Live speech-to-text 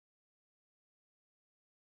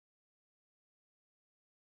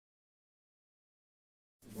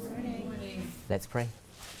Let's pray.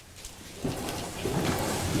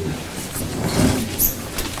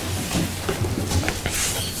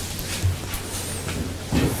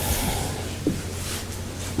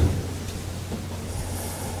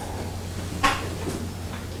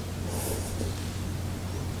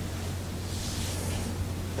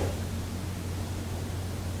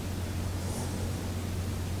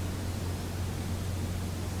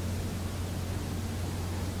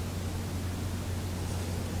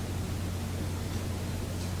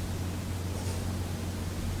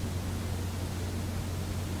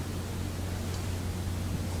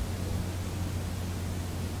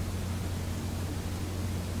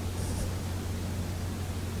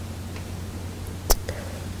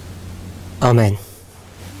 Amen.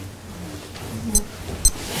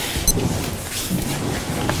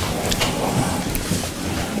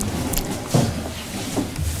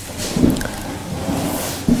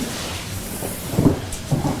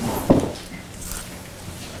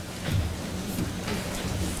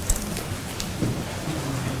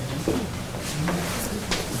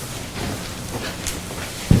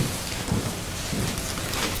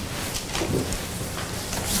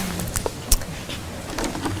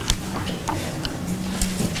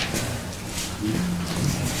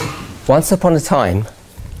 Once upon a time,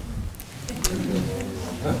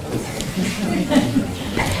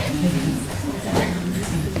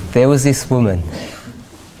 there was this woman,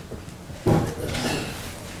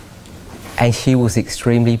 and she was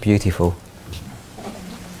extremely beautiful.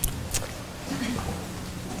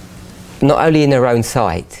 Not only in her own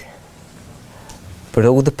sight, but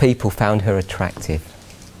all the people found her attractive.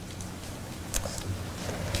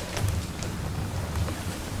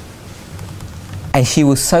 And she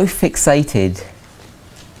was so fixated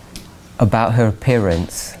about her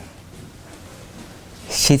appearance,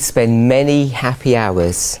 she'd spend many happy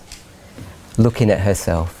hours looking at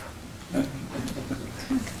herself.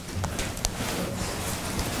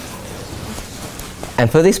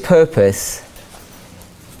 And for this purpose,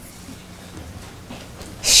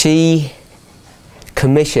 she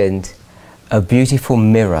commissioned a beautiful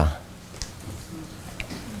mirror.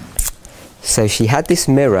 So she had this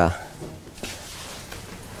mirror,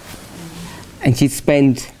 and she'd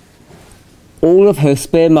spend all of her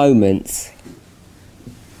spare moments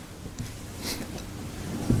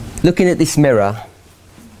looking at this mirror,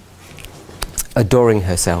 adoring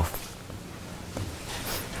herself.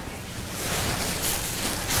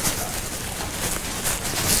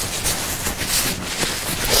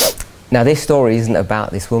 Now, this story isn't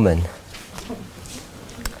about this woman.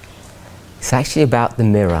 It's actually about the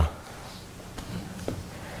mirror.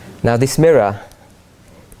 Now, this mirror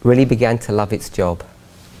really began to love its job.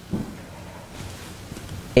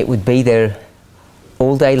 It would be there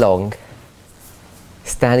all day long,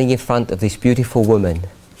 standing in front of this beautiful woman,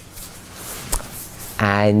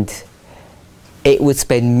 and it would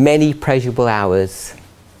spend many pleasurable hours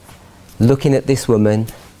looking at this woman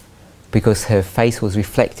because her face was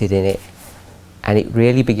reflected in it, and it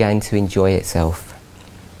really began to enjoy itself.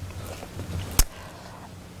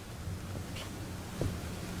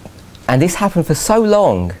 And this happened for so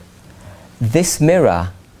long, this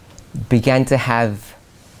mirror began to have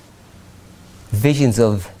visions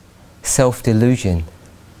of self-delusion.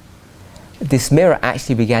 This mirror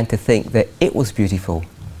actually began to think that it was beautiful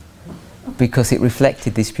because it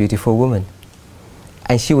reflected this beautiful woman.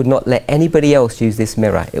 And she would not let anybody else use this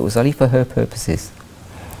mirror. It was only for her purposes.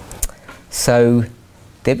 So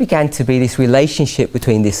there began to be this relationship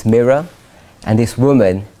between this mirror and this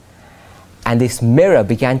woman, and this mirror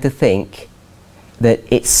began to think that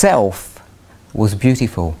itself was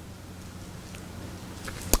beautiful.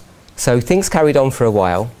 So things carried on for a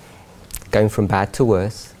while, going from bad to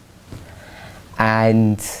worse,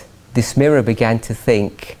 and this mirror began to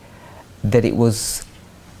think that it was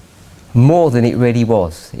more than it really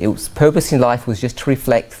was. Its purpose in life was just to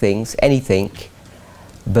reflect things, anything,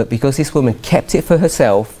 but because this woman kept it for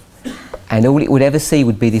herself and all it would ever see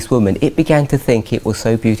would be this woman, it began to think it was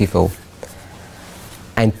so beautiful.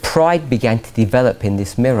 And pride began to develop in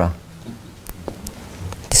this mirror.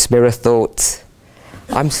 This mirror thought,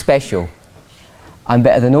 I'm special. I'm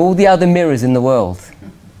better than all the other mirrors in the world.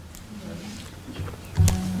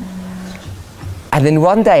 And then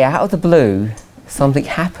one day, out of the blue, something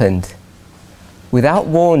happened. Without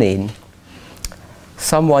warning,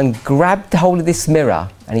 someone grabbed hold of this mirror,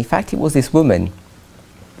 and in fact it was this woman,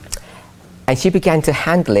 and she began to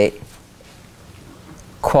handle it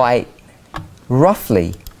quite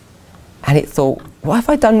roughly. And it thought, what have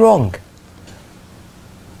I done wrong?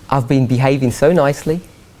 I've been behaving so nicely,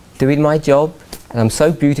 doing my job, and I'm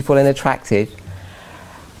so beautiful and attractive,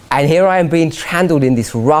 and here I am being handled in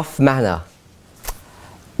this rough manner.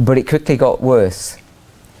 but it quickly got worse.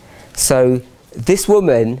 So this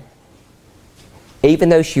woman, even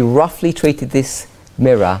though she roughly treated this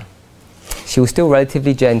mirror, she was still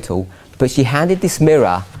relatively gentle, but she handed this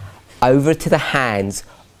mirror over to the hands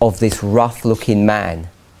of this rough-looking man.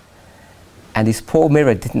 And this poor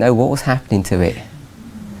mirror didn't know what was happening to it.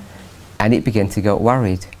 And it began to get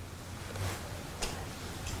worried.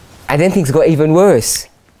 And then things got even worse,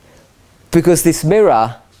 because this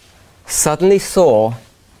mirror suddenly saw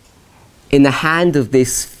in the hand of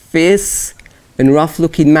this fierce and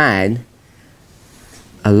rough-looking man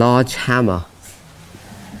a large hammer.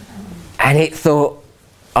 And it thought,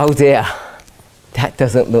 oh dear, that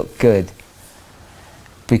doesn't look good.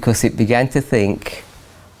 Because it began to think,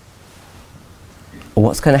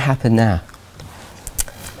 what's going to happen now?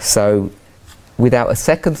 So, without a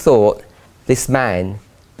second thought, this man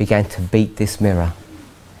began to beat this mirror.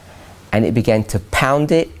 And it began to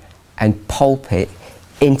pound it and pulp it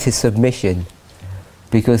into submission.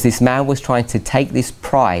 Because this man was trying to take this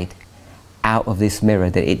pride out of this mirror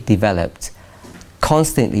that it developed,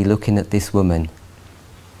 constantly looking at this woman.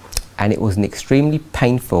 And it was an extremely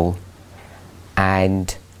painful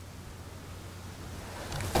and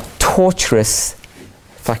torturous,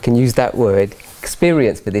 if I can use that word,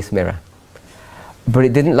 experience for this mirror. But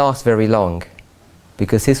it didn't last very long,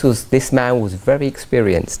 because this man was very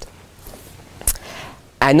experienced.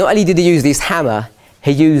 And not only did he use this hammer,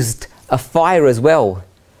 he used a fire as well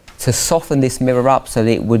to soften this mirror up so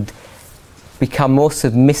that it would become more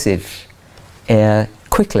submissive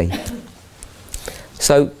quickly.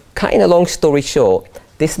 So, cutting a long story short,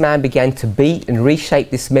 this man began to beat and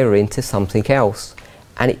reshape this mirror into something else,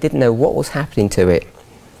 and it didn't know what was happening to it.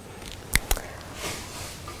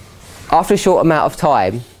 After a short amount of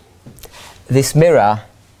time, this mirror,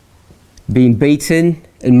 being beaten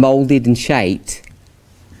and moulded and shaped,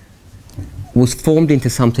 was formed into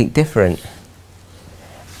something different.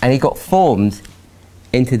 And it got formed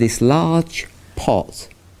into this large pot.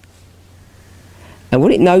 And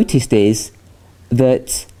what it noticed is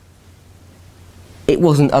that it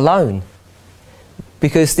wasn't alone,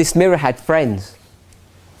 because this mirror had friends.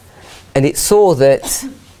 And it saw that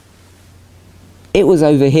it was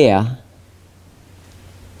over here,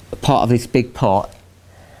 part of this big pot,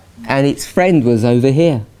 and its friend was over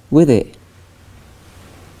here with it.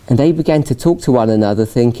 And they began to talk to one another,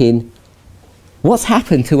 thinking, what's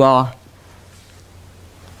happened to our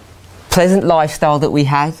pleasant lifestyle that we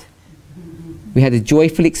had? We had a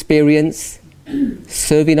joyful experience,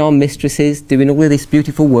 serving our mistresses, doing all of this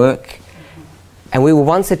beautiful work, and we were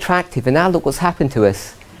once attractive, and now look what's happened to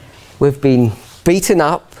us. We've been beaten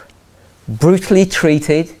up, brutally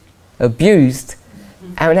treated, abused,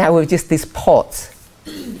 and now we're just this pot.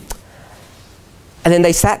 And then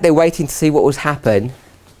they sat there waiting to see what would happen.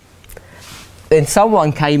 Then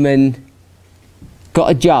someone came and got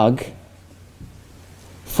a jug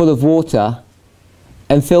full of water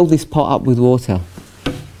and filled this pot up with water.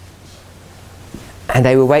 And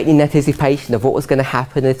they were waiting in anticipation of what was going to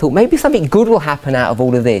happen. They thought, maybe something good will happen out of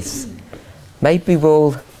all of this. Maybe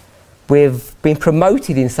we've been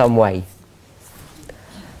promoted in some way.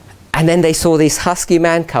 And then they saw this husky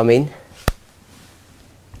man coming,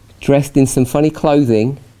 dressed in some funny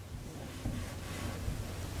clothing.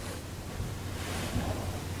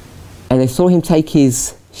 And they saw him take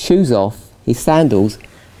his shoes off, his sandals,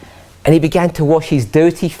 and he began to wash his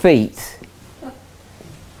dirty feet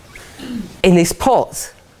in this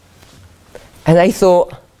pot. And they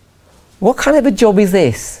thought, what kind of a job is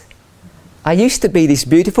this? I used to be this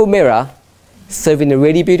beautiful mirror, serving a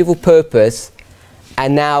really beautiful purpose,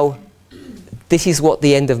 and now this is what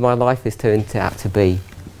the end of my life has turned out to be.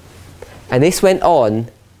 And this went on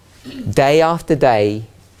day after day,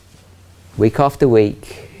 week after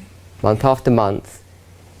week, month after month,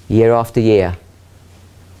 year after year.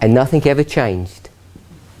 And nothing ever changed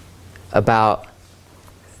about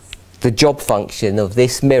the job function of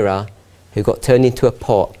this mirror who got turned into a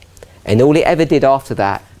pot. And all it ever did after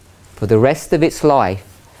that, for the rest of its life,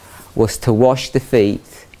 was to wash the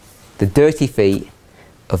feet, the dirty feet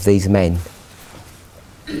of these men.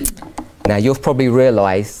 Now you've probably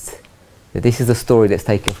realised that this is a story that's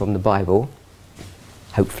taken from the Bible,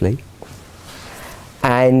 hopefully.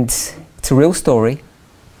 And it's a real story.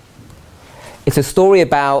 It's a story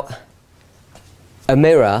about a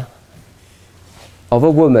mirror of a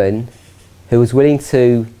woman who was willing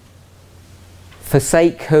to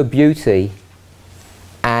forsake her beauty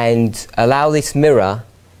and allow this mirror,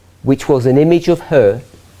 which was an image of her,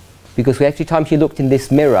 because every time she looked in this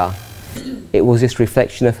mirror, it was this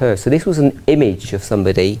reflection of her. So this was an image of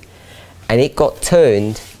somebody, and it got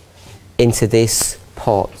turned into this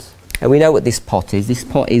pot. And we know what this pot is. This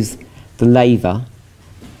pot is the laver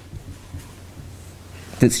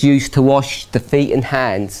that's used to wash the feet and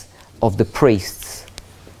hands of the priests.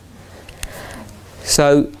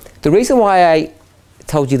 So the reason why I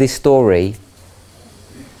told you this story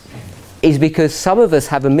is because some of us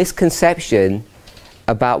have a misconception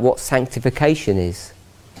about what sanctification is.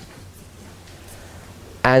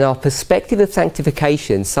 And our perspective of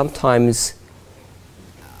sanctification sometimes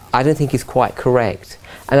I don't think is quite correct.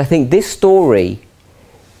 And I think this story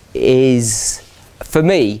is, for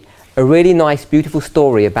me, a really nice, beautiful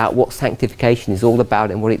story about what sanctification is all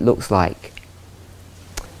about and what it looks like.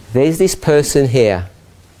 There's this person here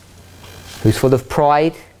who's full of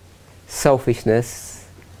pride, selfishness,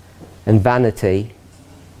 and vanity,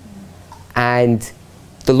 and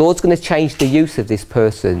the Lord's going to change the use of this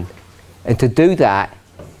person, and to do that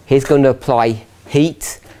He's going to apply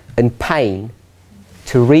heat and pain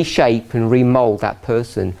to reshape and remold that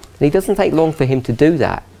person. And it doesn't take long for Him to do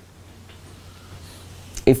that.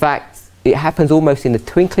 In fact, it happens almost in the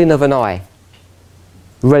twinkling of an eye,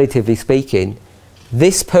 relatively speaking.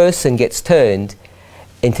 This person gets turned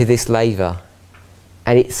into this laver,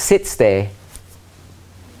 and it sits there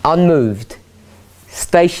unmoved,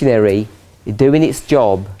 stationary, doing its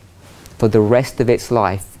job for the rest of its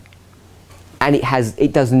life. And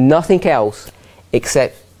it does nothing else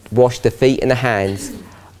except wash the feet and the hands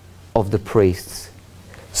of the priests.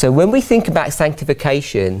 So when we think about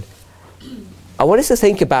sanctification, I want us to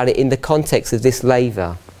think about it in the context of this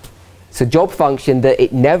laver. It's a job function that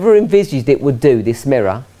it never envisaged it would do, this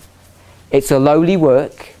mirror. It's a lowly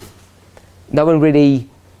work. No one really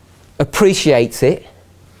appreciates it.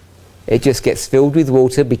 It just gets filled with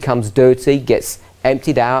water, becomes dirty, gets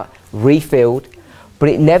emptied out, refilled. But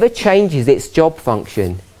it never changes its job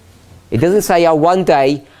function. It doesn't say, oh, one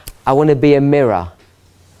day I want to be a mirror.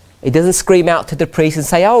 It doesn't scream out to the priest and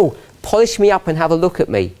say, oh, polish me up and have a look at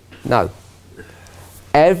me. No.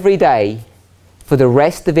 Every day, for the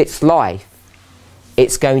rest of its life,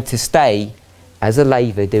 it's going to stay as a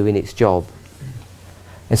laver doing its job.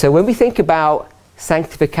 And so when we think about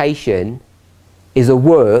sanctification is a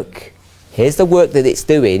work, here's the work that it's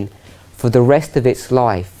doing for the rest of its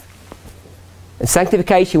life. And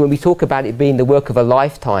sanctification, when we talk about it being the work of a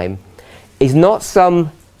lifetime, is not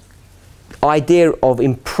some idea of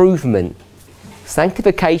improvement.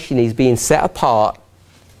 Sanctification is being set apart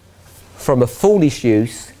from a foolish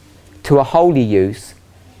use to a holy use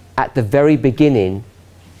at the very beginning,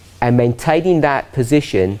 and maintaining that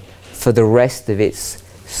position for the rest of its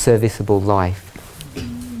serviceable life.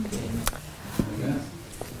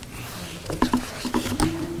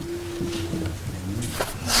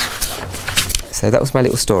 So that was my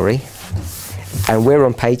little story, and we're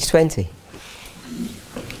on page 20.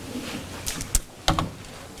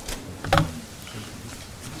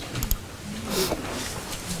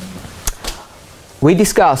 We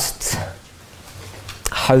discussed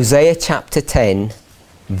Hosea chapter 10,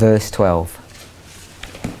 verse 12.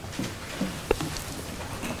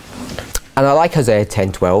 And I like Hosea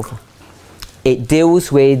 10:12. It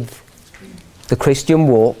deals with the Christian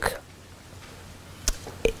walk.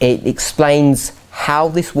 It explains how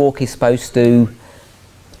this walk is supposed to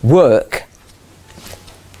work.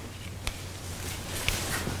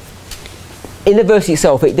 In the verse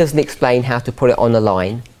itself, it doesn't explain how to put it on the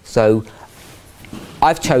line. So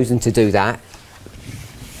I've chosen to do that.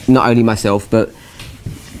 Not only myself, but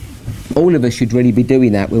all of us should really be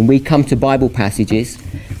doing that. When we come to Bible passages,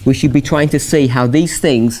 we should be trying to see how these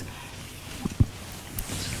things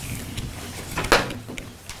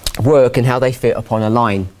work and how they fit upon a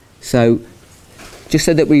line. So just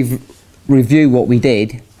so that we review what we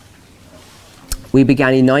did, we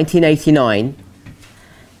began in 1989,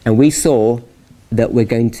 and we saw that we're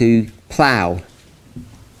going to plough.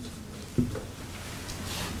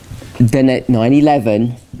 Then at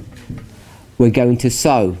 9/11 we're going to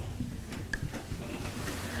sow,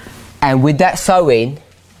 and with that sowing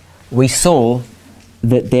we saw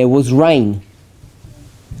that there was rain,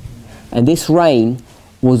 and this rain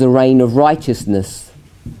was a rain of righteousness.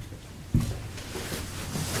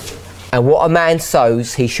 And what a man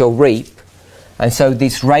sows, he shall reap. And so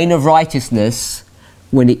this rain of righteousness,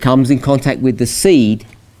 when it comes in contact with the seed,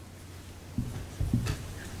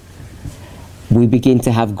 we begin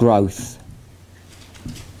to have growth.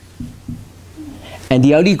 And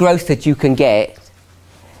the only growth that you can get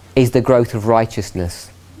is the growth of righteousness.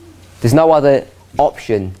 There's no other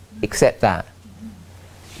option except that.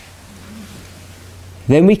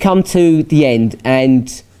 Then we come to the end,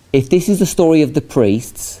 and if this is the story of the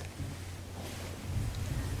priests,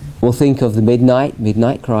 we'll think of the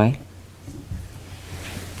midnight cry.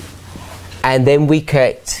 And then we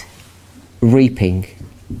get reaping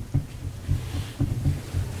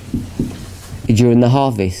during the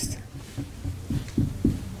harvest.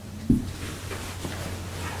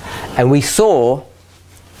 And we saw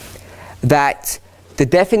that the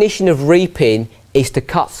definition of reaping is to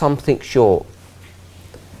cut something short.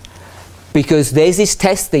 Because there's this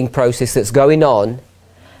testing process that's going on,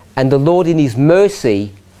 and the Lord in His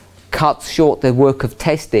mercy cuts short the work of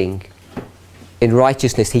testing in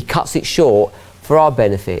righteousness. He cuts it short for our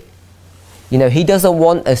benefit. You know, He doesn't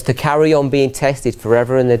want us to carry on being tested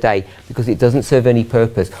forever and a day, because it doesn't serve any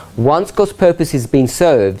purpose. Once God's purpose has been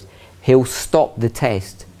served, He'll stop the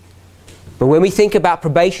test. But when we think about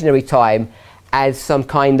probationary time as some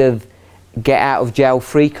kind of get out of jail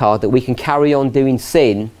free card that we can carry on doing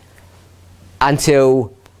sin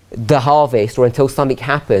until the harvest or until something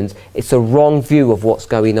happens, it's a wrong view of what's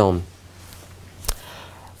going on.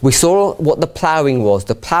 We saw what the ploughing was.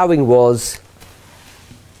 The ploughing was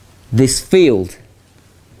this field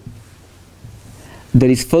that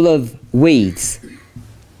is full of weeds.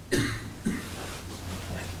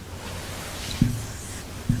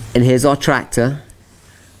 And here's our tractor.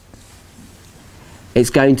 It's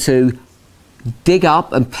going to dig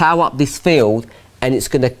up and plough up this field, and it's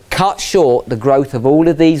going to cut short the growth of all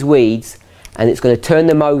of these weeds, and it's going to turn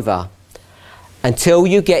them over until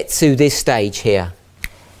you get to this stage here.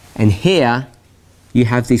 And here you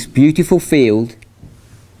have this beautiful field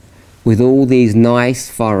with all these nice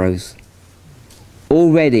furrows,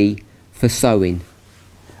 all ready for sowing.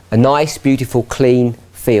 A nice, beautiful, clean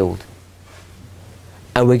field.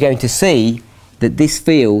 And we're going to see that this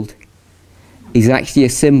field is actually a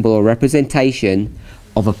symbol or representation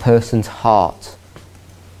of a person's heart.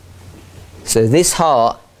 So this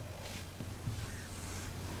heart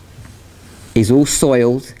is all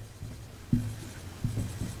soiled,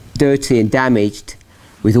 dirty and damaged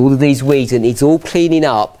with all of these weeds, and it's all cleaning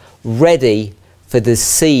up, ready for the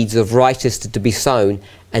seeds of righteousness to be sown,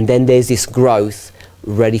 and then there's this growth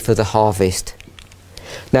ready for the harvest.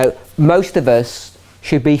 Now, most of us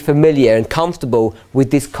should be familiar and comfortable with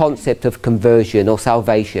this concept of conversion or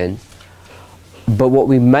salvation, but what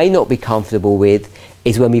we may not be comfortable with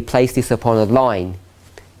is when we place this upon a line,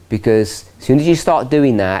 because as soon as you start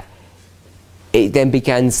doing that, it then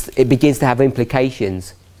begins to have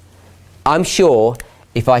implications. I'm sure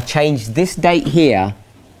if I changed this date here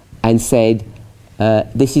and said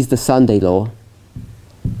this is the Sunday law,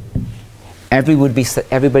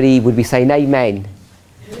 everybody would be saying amen.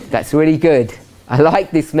 That's really good. I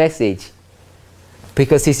like this message,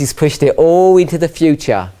 because this has pushed it all into the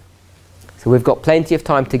future. So we've got plenty of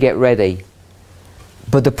time to get ready.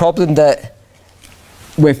 But the problem that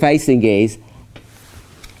we're facing is,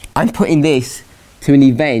 I'm putting this to an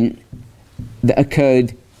event that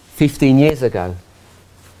occurred 15 years ago.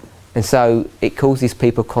 And so it causes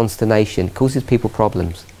people consternation, causes people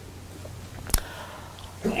problems.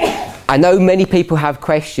 I know many people have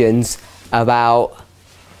questions about,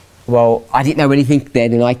 well, I didn't know anything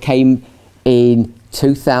then, and I came in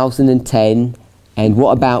 2010, and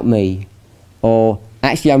what about me? Or,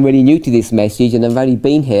 actually, I'm really new to this message, and I've only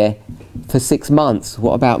been here for 6 months.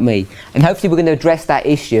 What about me? And hopefully we're going to address that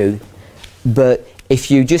issue, but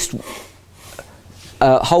if you just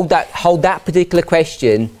hold that particular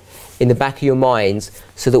question in the back of your minds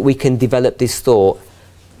so that we can develop this thought.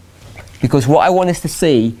 Because what I want us to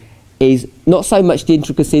see is not so much the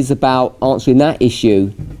intricacies about answering that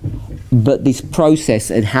issue, but this process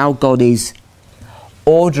and how God is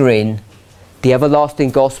ordering the everlasting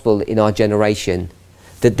gospel in our generation.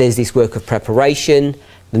 That there's this work of preparation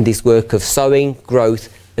and this work of sowing, growth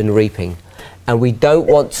and reaping. And we don't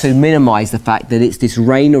want to minimize the fact that it's this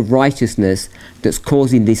reign of righteousness that's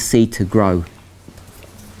causing this seed to grow.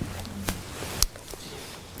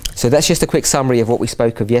 So that's just a quick summary of what we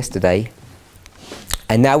spoke of yesterday.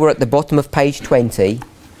 And now we're at the bottom of page 20,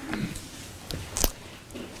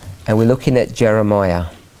 and we're looking at Jeremiah.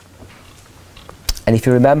 And if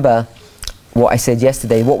you remember what I said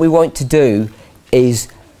yesterday, what we want to do is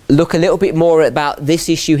look a little bit more about this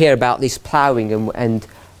issue here, about this ploughing and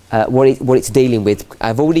what it's dealing with.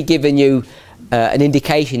 I've already given you an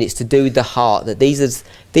indication. It's to do with the heart, that these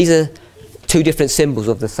are two different symbols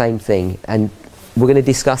of the same thing, and we're going to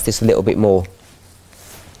discuss this a little bit more.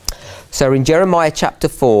 So in Jeremiah chapter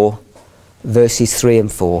 4, verses 3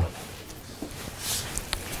 and 4.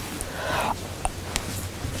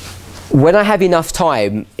 When I have enough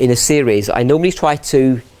time in a series, I normally try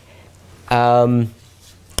to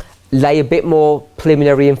lay a bit more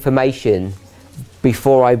preliminary information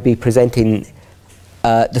before I be presenting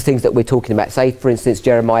the things that we're talking about. Say, for instance,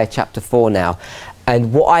 Jeremiah chapter 4 now.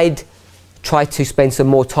 And what I'd try to spend some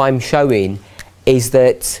more time showing is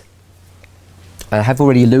that I have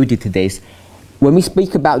already alluded to this, when we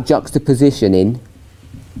speak about juxtapositioning,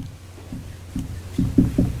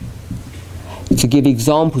 to give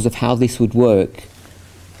examples of how this would work,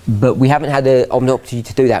 but we haven't had an opportunity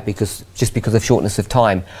to do that just because of shortness of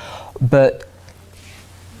time. But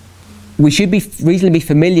we should be reasonably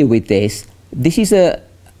familiar with this. This is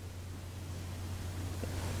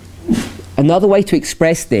another way to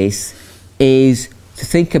express this is to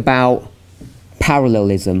think about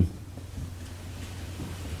parallelism,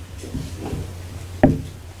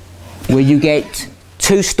 where you get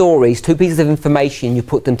two stories, two pieces of information, you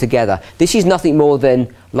put them together. This is nothing more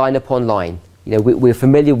than line upon line. You know, we're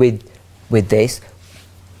familiar with this.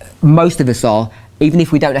 Most of us are, even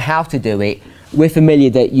if we don't know how to do it. We're familiar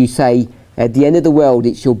that you say, at the end of the world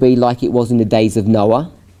it shall be like it was in the days of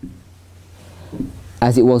Noah,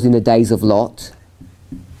 as it was in the days of Lot.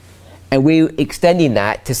 And we're extending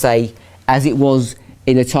that to say, as it was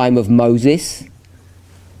in the time of Moses,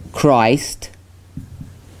 Christ,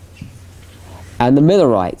 and the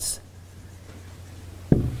Millerites.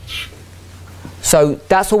 So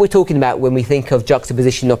that's what we're talking about when we think of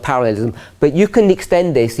juxtaposition or parallelism. But you can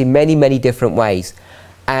extend this in many, many different ways.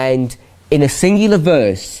 And in a singular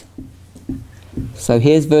verse, so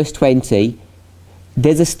here's verse 20,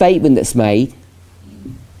 there's a statement that's made.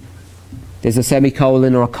 There's a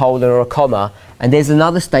semicolon or a colon or a comma, and there's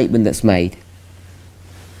another statement that's made.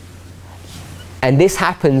 And this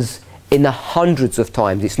happens in the hundreds of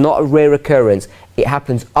times. It's not a rare occurrence. It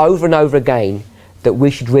happens over and over again, that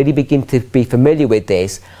we should really begin to be familiar with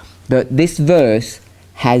this, that this verse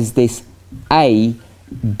has this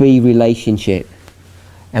A-B relationship.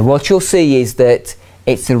 And what you'll see is that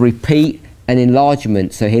it's a repeat and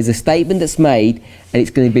enlargement. So here's a statement that's made, and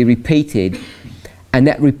it's going to be repeated. And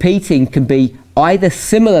that repeating can be either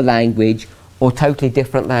similar language or totally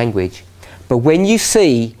different language. But when you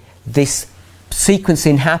see this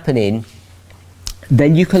sequencing happening,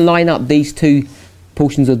 then you can line up these two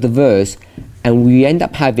portions of the verse, and we end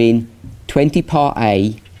up having 20 part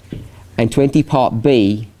A and 20 part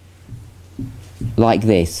B like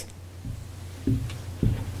this,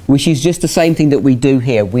 which is just the same thing that we do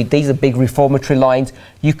here. These are big reformatory lines.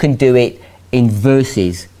 You can do it in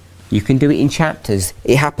verses. You can do it in chapters.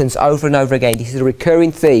 It happens over and over again. This is a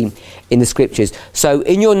recurring theme in the scriptures. So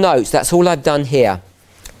in your notes, that's all I've done here.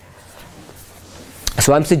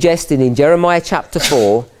 So I'm suggesting in Jeremiah chapter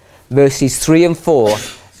 4, verses 3 and 4,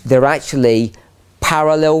 they're actually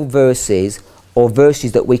parallel verses, or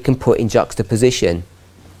verses that we can put in juxtaposition.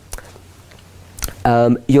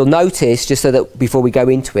 You'll notice, just so that before we go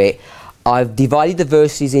into it, I've divided the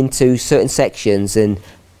verses into certain sections, and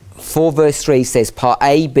 4 verse 3 says part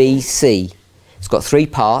A, B, C. It's got 3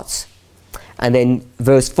 parts. And then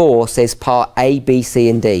verse 4 says part A, B, C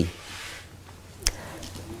and D.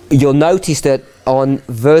 You'll notice that on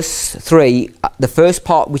verse 3, the first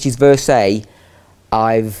part, which is verse A,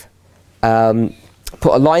 I've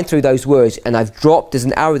put a line through those words, and there's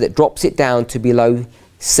an arrow that drops it down to below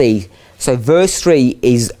C. So verse 3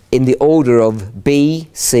 is in the order of B,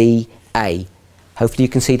 C, A. Hopefully you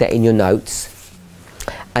can see that in your notes.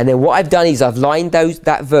 And then what I've done is I've lined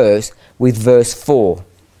that verse with verse 4.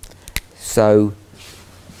 So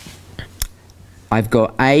I've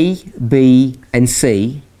got A, B and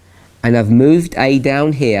C, and I've moved A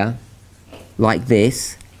down here like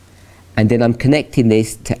this, and then I'm connecting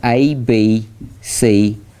this to A, B,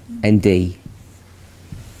 C and D.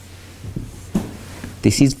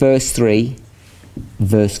 This is verse 3,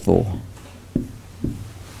 verse 4.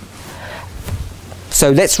 So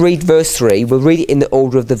let's read verse 3. We'll read it in the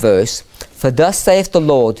order of the verse. For thus saith the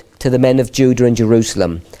Lord to the men of Judah and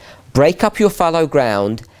Jerusalem, break up your fallow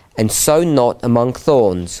ground, and sow not among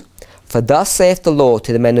thorns. For thus saith the Lord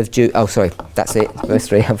to the men of Judah... Oh, sorry, that's it, verse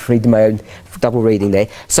 3. I'm reading my own double reading there.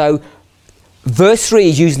 So, verse 3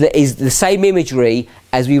 is the same imagery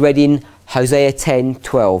as we read in Hosea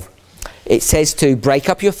 10:12. It says to break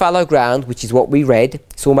up your fallow ground, which is what we read.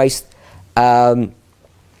 It's almost...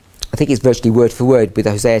 I think it's virtually word for word with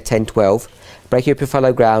Hosea 10:12. Break up your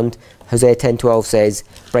fallow ground. Hosea 10:12 says,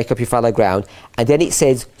 break up your fallow ground. And then it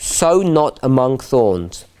says, sow not among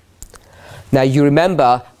thorns. Now you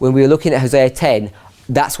remember when we were looking at Hosea 10,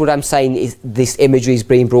 that's what I'm saying is this imagery is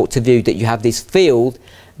being brought to view, that you have this field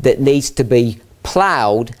that needs to be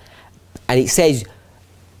ploughed, and it says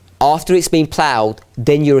after it's been ploughed,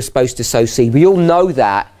 then you're supposed to sow seed. We all know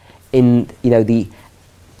that in the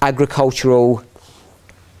agricultural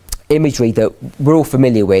imagery that we're all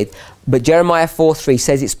familiar with, but Jeremiah 4:3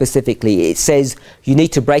 says it specifically. It says you need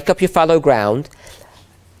to break up your fallow ground,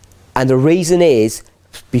 and the reason is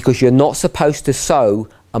because you're not supposed to sow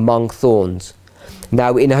among thorns.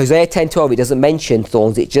 Now in Hosea 10:12 it doesn't mention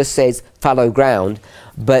thorns, it just says fallow ground,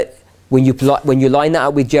 but when you line that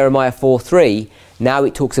up with Jeremiah 4:3, now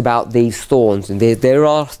it talks about these thorns, and there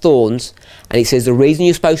are thorns, and it says the reason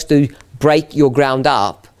you're supposed to break your ground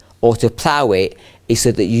up or to plough it is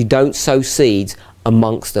so that you don't sow seeds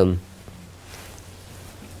amongst them.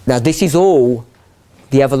 Now this is all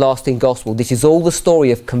the everlasting gospel. This is all the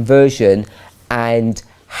story of conversion and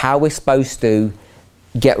how we're supposed to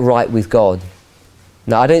get right with God.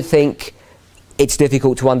 Now I don't think it's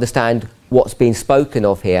difficult to understand what's being spoken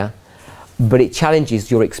of here, but it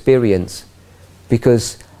challenges your experience,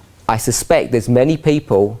 because I suspect there's many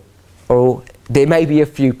people, or there may be a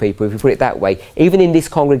few people, if you put it that way, even in this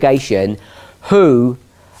congregation, who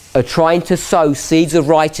are trying to sow seeds of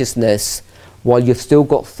righteousness while you've still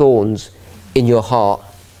got thorns in your heart,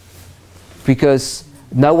 because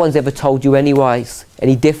no one's ever told you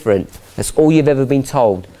any different. That's all you've ever been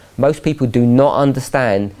told. Most people do not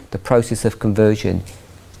understand the process of conversion.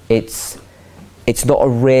 It's not a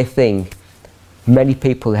rare thing. Many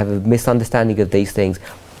people have a misunderstanding of these things,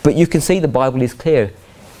 but you can see the Bible is clear.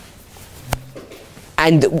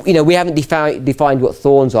 And you know, we haven't defined what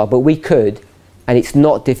thorns are, but we could, and it's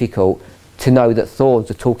not difficult to know that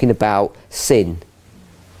thorns are talking about sin.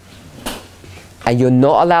 And you're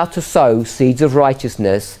not allowed to sow seeds of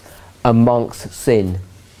righteousness amongst sin.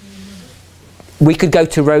 We could go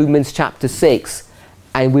to Romans chapter 6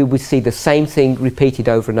 and we would see the same thing repeated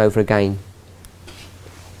over and over again.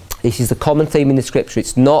 This is a common theme in the scripture.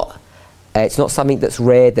 It's not something that's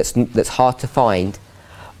rare, that's hard to find,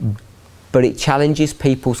 but it challenges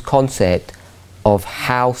people's concept of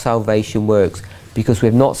how salvation works, because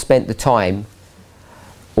we've not spent the time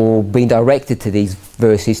or been directed to these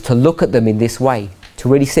verses to look at them in this way, to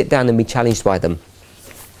really sit down and be challenged by them.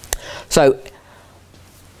 So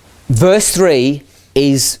verse 3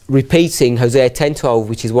 is repeating Hosea 10:12,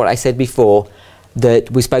 which is what I said before,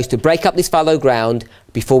 that we're supposed to break up this fallow ground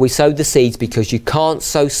before we sow the seeds, because you can't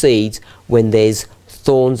sow seeds when there's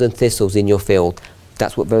thorns and thistles in your field.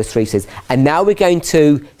 That's what verse 3 says. And now we're going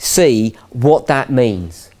to see what that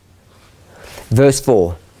means. Verse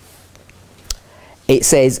 4. It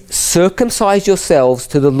says, circumcise yourselves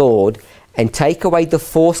to the Lord, and take away the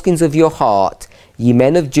foreskins of your heart, ye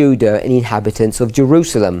men of Judah and inhabitants of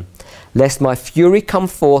Jerusalem, lest my fury come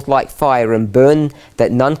forth like fire and burn,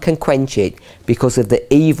 that none can quench it, because of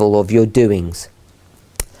the evil of your doings.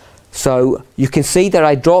 So you can see that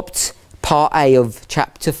I dropped part A of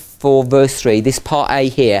chapter 4 verse 3, this part A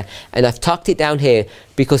here, and I've tucked it down here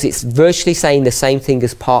because it's virtually saying the same thing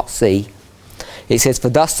as part C. It says, for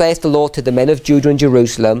thus saith the Lord to the men of Judah and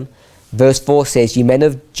Jerusalem. Verse 4 says, ye men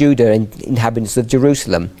of Judah and inhabitants of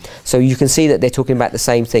Jerusalem. So you can see that they're talking about the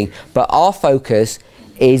same thing. But our focus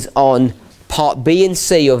is on part B and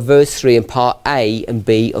C of verse 3 and part A and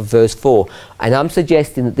B of verse 4. And I'm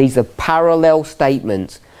suggesting that these are parallel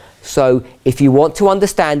statements. So if you want to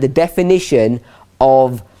understand the definition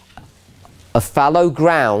of a fallow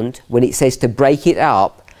ground, when it says to break it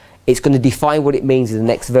up, it's going to define what it means in the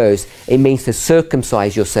next verse. It means to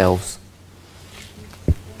circumcise yourselves.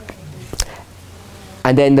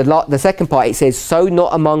 And then the second part, it says, sow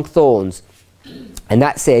not among thorns. And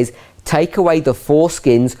that says, take away the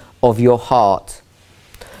foreskins of your heart.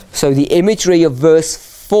 So the imagery of verse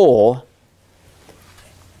 4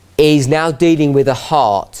 is now dealing with a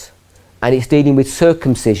heart, and it's dealing with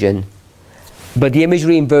circumcision. But the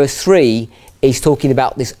imagery in verse 3 is talking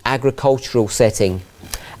about this agricultural setting.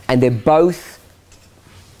 And they're both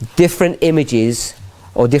different images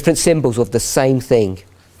or different symbols of the same thing.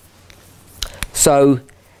 So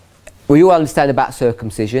we all understand about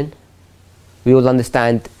circumcision. We all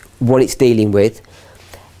understand what it's dealing with.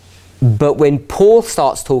 But when Paul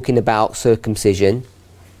starts talking about circumcision,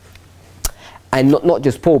 and not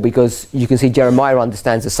just Paul, because you can see Jeremiah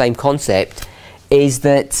understands the same concept, is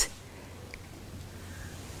that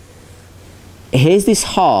here's this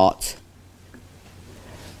heart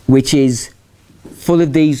which is full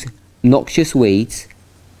of these noxious weeds.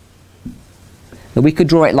 Now we could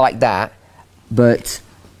draw it like that, but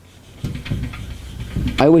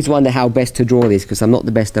I always wonder how best to draw this, because I'm not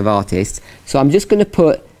the best of artists. So I'm just going to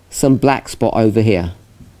put some black spot over here.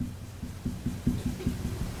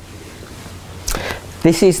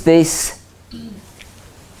 This is this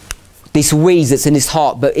weeds that's in his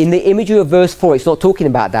heart, but in the imagery of verse 4 it's not talking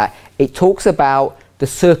about that. It talks about the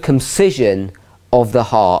circumcision of the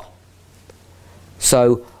heart.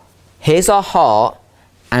 So here's our heart,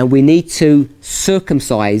 and we need to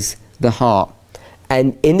circumcise the heart.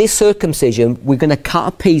 And in this circumcision we're going to cut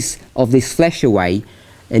a piece of this flesh away,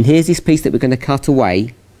 and here's this piece that we're going to cut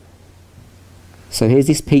away. So here's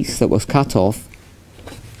this piece that was cut off,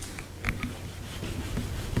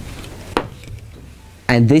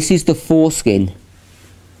 And this is the foreskin.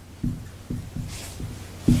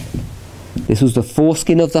 This was the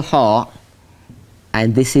foreskin of the heart,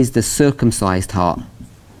 and this is the circumcised heart.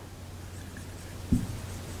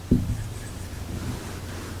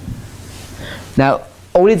 Now,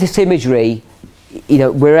 all of this imagery, you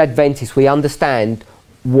know, we're Adventists, we understand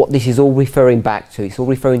what this is all referring back to. It's all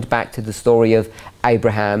referring back to the story of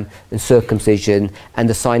Abraham and circumcision and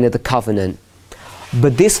the sign of the covenant.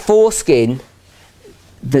 But this foreskin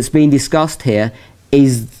that's being discussed here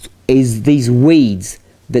is these weeds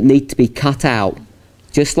that need to be cut out.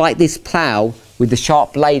 Just like this plough with the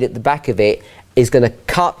sharp blade at the back of it is going to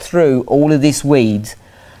cut through all of these weeds,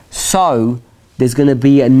 so there's going to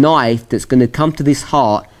be a knife that's going to come to this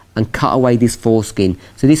heart and cut away this foreskin.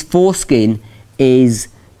 So this foreskin is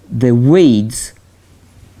the weeds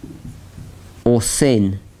or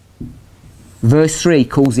sin. Verse 3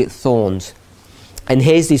 calls it thorns. And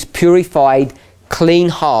here's this purified, clean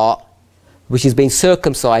heart which has been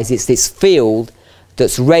circumcised. It's this field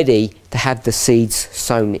that's ready to have the seeds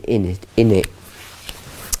sown in it.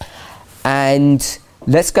 And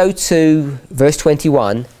let's go to verse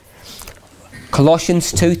 21,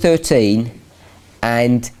 Colossians 2:13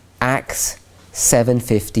 and Acts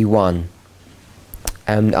 7:51.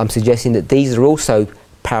 I'm suggesting that these are also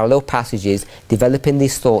parallel passages developing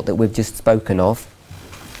this thought that we've just spoken of.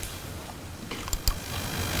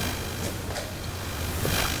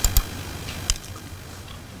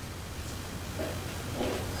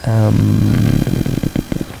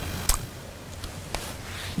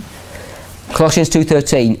 Colossians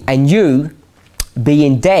 2:13, and you,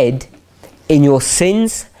 being dead in your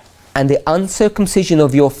sins and the uncircumcision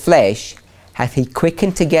of your flesh, hath he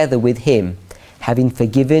quickened together with him, having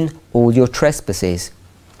forgiven all your trespasses.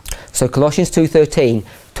 So Colossians 2:13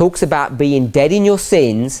 talks about being dead in your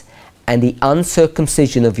sins and the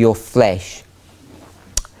uncircumcision of your flesh.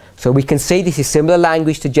 So we can see this is similar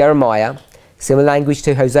language to Jeremiah, similar language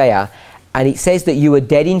to Hosea, and it says that you were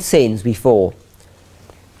dead in sins before.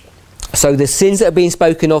 So the sins that are being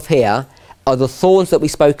spoken of here are the thorns that we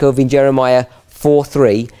spoke of in Jeremiah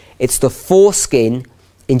 4:3. It's the foreskin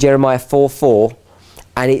in Jeremiah 4:4,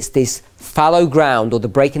 and it's this fallow ground, or the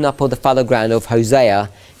breaking up of the fallow ground, of Hosea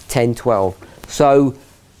 10:12. So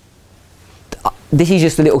this is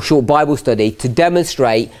just a little short Bible study to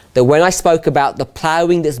demonstrate that when I spoke about the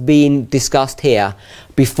ploughing that's being discussed here,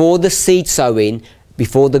 before the seed sowing,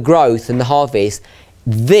 before the growth and the harvest,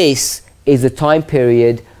 this is the time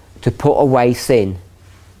period to put away sin.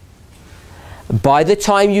 By the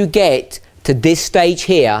time you get to this stage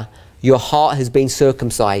here, your heart has been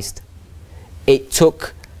circumcised. It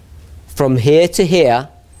took from here to here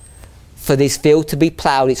for this field to be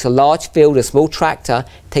ploughed. It's a large field, a small tractor.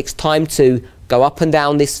 It takes time to go up and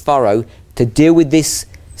down this furrow to deal with this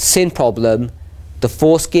sin problem. The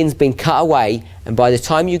foreskin's been cut away, and by the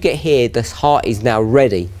time you get here, the heart is now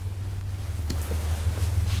ready.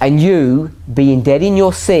 And you, being dead in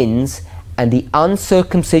your sins and the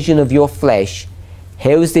uncircumcision of your flesh,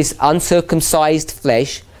 here is this uncircumcised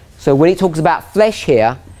flesh. So when it talks about flesh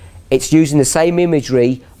here, it's using the same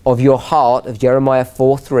imagery of your heart, of Jeremiah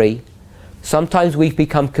 4:3. Sometimes we've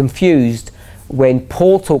become confused when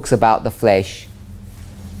Paul talks about the flesh.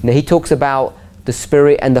 Now he talks about the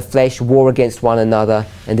spirit and the flesh war against one another,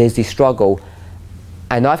 and there's this struggle.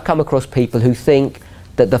 And I've come across people who think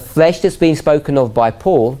that the flesh that's being spoken of by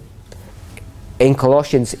Paul in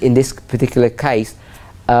Colossians, in this particular case,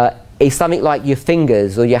 is something like your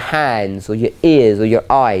fingers or your hands or your ears or your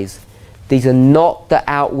eyes. These are not the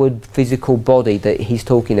outward physical body that he's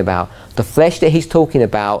talking about. The flesh that he's talking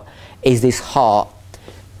about is this heart.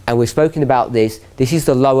 And we've spoken about this. This is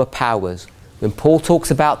the lower powers. When Paul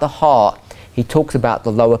talks about the heart, he talks about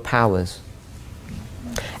the lower powers.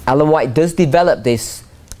 Ellen White does develop this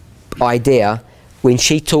idea when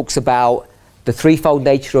she talks about the threefold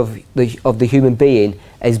nature of the human being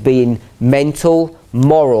as being mental,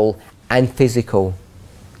 moral, and physical.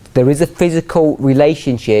 There is a physical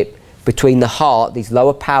relationship between the heart, these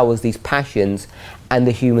lower powers, these passions, and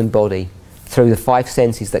the human body through the five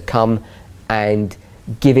senses that come and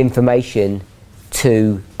give information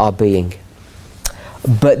to our being.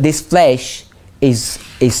 But this flesh is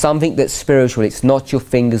something that's spiritual. It's not your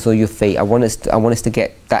fingers or your feet. I want us to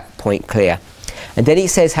get that point clear. And then it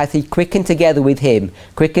says, hath he quickened together with him.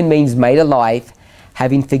 Quickened means made alive,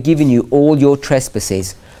 having forgiven you all your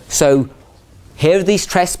trespasses. So here are these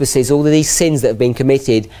trespasses, all of these sins that have been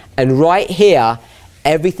committed, and right here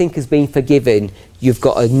everything has been forgiven. You've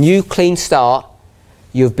got a new clean start.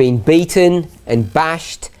 You've been beaten and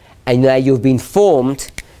bashed, and now you've been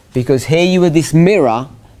formed, because here you were this mirror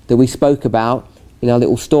that we spoke about in our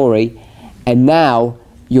little story, and now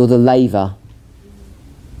you're the laver,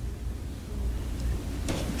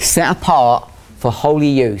 set apart for holy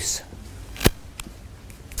use.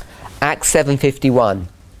 Acts 7:51.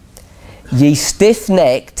 Ye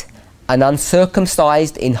stiff-necked and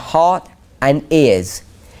uncircumcised in heart and ears,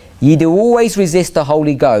 ye do always resist the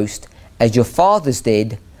Holy Ghost, as your fathers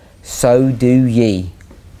did, so do ye.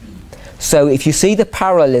 So if you see the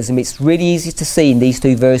parallelism, it's really easy to see in these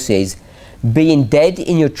two verses. Being dead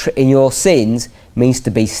in your sins means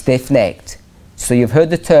to be stiff-necked. So you've heard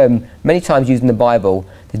the term many times used in the Bible.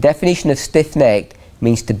 The definition of stiff-necked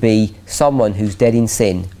means to be someone who's dead in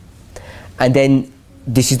sin. And then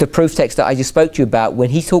this is the proof text that I just spoke to you about. When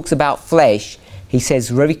he talks about flesh, he says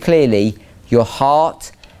very clearly, your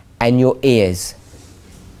heart and your ears.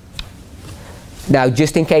 Now,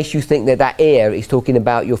 just in case you think that that ear is talking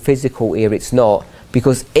about your physical ear, it's not.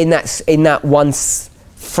 Because in that one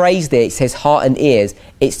phrase there, it says heart and ears.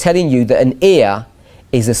 It's telling you that an ear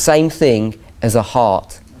is the same thing as a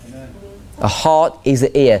heart. Amen. A heart is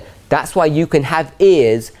an ear. That's why you can have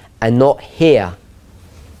ears and not hear.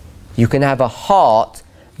 You can have a heart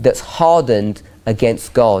that's hardened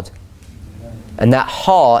against God. And that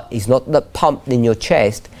heart is not the pump in your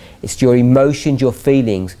chest, it's your emotions, your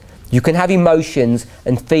feelings. You can have emotions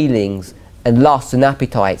and feelings and lusts and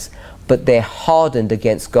appetites, but they're hardened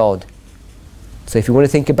against God. So if you want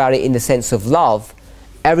to think about it in the sense of love,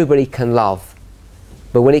 everybody can love.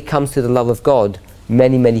 But when it comes to the love of God,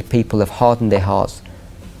 many, many people have hardened their hearts.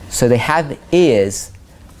 So they have ears,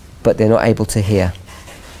 but they're not able to hear.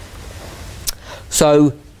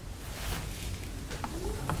 So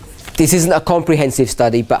this isn't a comprehensive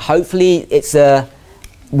study, but hopefully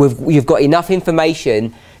you've got enough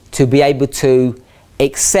information to be able to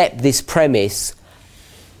accept this premise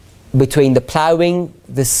between the ploughing,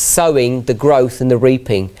 the sowing, the growth and the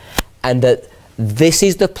reaping, and that this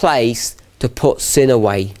is the place to put sin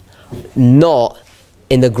away, not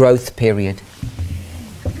in the growth period.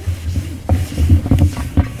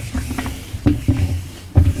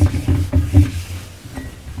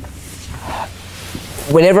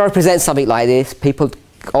 Whenever I present something like this, people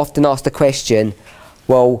often ask the question,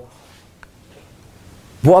 well,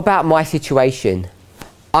 what about my situation?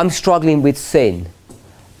 I'm struggling with sin.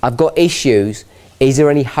 I've got issues. Is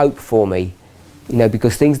there any hope for me? You know,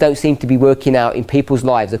 because things don't seem to be working out in people's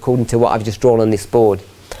lives according to what I've just drawn on this board.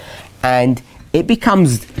 And it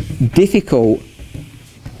becomes difficult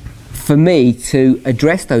for me to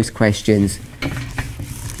address those questions.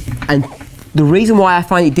 And the reason why I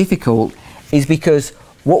find it difficult is because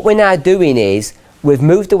what we're now doing is we've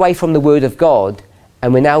moved away from the Word of God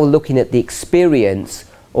and we're now looking at the experience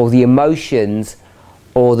or the emotions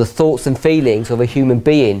or the thoughts and feelings of a human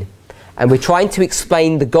being. And we're trying to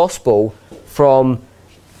explain the gospel from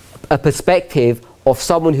a perspective of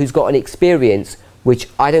someone who's got an experience which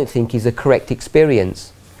I don't think is a correct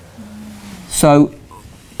experience. So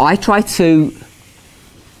I try to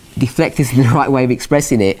deflect this in the right way of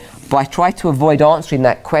expressing it, but I try to avoid answering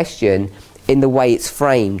that question in the way it's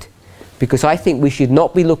framed, because I think we should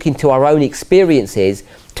not be looking to our own experiences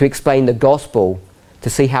to explain the gospel, to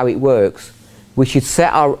see how it works. We should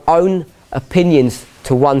set our own opinions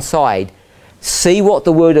to one side, see what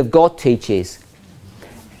the Word of God teaches,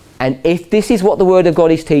 and if this is what the Word of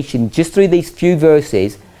God is teaching just through these few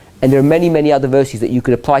verses, and there are many, many other verses that you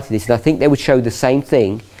could apply to this, and I think they would show the same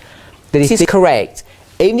thing, that this is correct.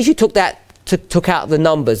 Even if you took out the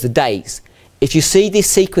numbers, the dates, if you see this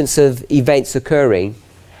sequence of events occurring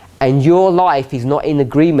and your life is not in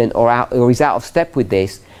agreement or is out of step with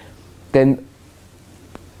this, then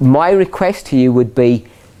my request to you would be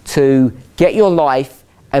to get your life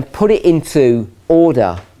and put it into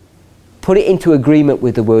order, put it into agreement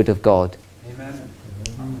with the Word of God. Amen.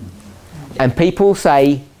 And people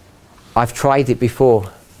say, I've tried it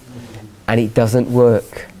before and it doesn't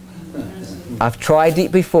work. I've tried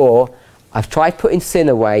it before, I've tried putting sin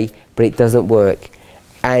away, but it doesn't work.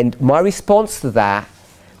 And my response to that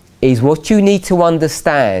is what you need to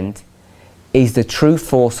understand is the true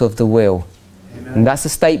force of the will. Amen. And that's a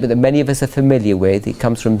statement that many of us are familiar with. It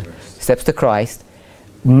comes from Steps to Christ.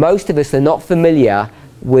 Most of us are not familiar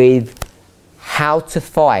with how to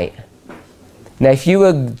fight. Now, if you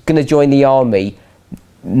were going to join the army,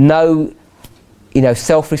 no,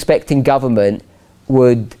 self-respecting government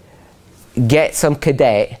would get some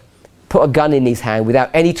cadet, put a gun in his hand without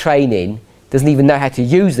any training, doesn't even know how to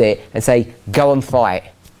use it, and say, go and fight.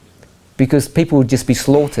 Because people would just be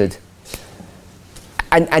slaughtered.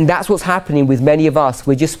 And that's what's happening with many of us.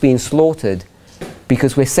 We're just being slaughtered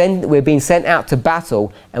because we're being sent out to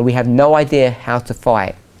battle and we have no idea how to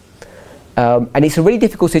fight. And it's a really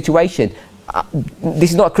difficult situation.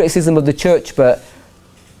 This is not a criticism of the church, but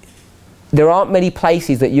there aren't many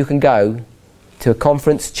places that you can go to a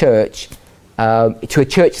conference church, to a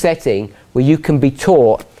church setting where you can be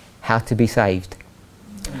taught how to be saved.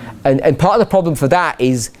 And part of the problem for that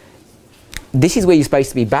is, this is where you're supposed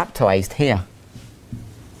to be baptized, here.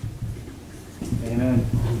 Amen.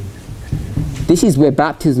 This is where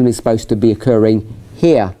baptism is supposed to be occurring,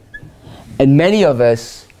 here. And many of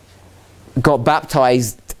us got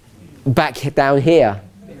baptized back down here.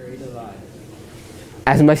 Buried alive.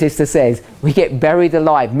 As my sister says, we get buried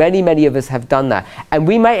alive. Many of us have done that. And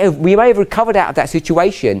we may have recovered out of that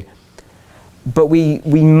situation, but we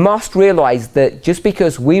must realize that just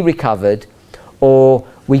because we recovered, or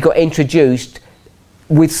we got introduced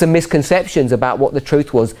with some misconceptions about what the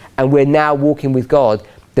truth was, and we're now walking with God,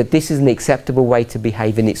 that this is an acceptable way to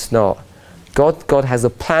behave, and it's not. God has a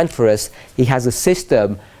plan for us. He has a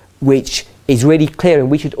system which is really clear,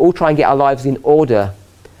 and we should all try and get our lives in order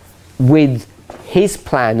with His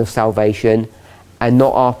plan of salvation and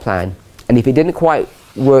not our plan. And if it didn't quite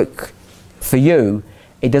work for you,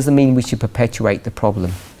 it doesn't mean we should perpetuate the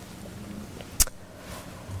problem.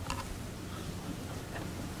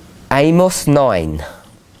 Amos 9.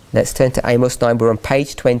 Let's turn to Amos 9. We're on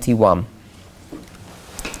page 21.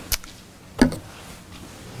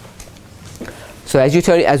 So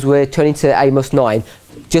as we're turning to Amos 9,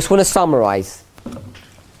 just want to summarize.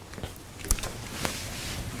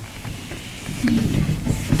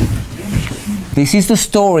 This is the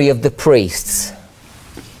story of the priests.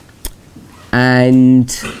 And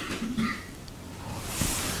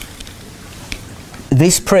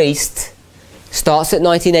this priest starts at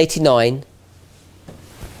 1989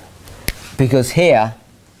 because here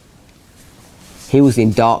he was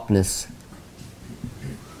in darkness.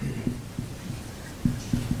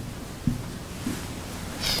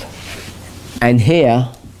 And here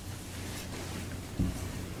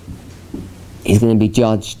he's going to be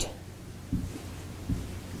judged.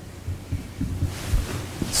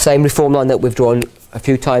 Same reform line that we've drawn a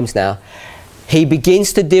few times now. He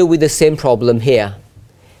begins to deal with the sin problem here.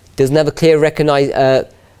 Doesn't have a clear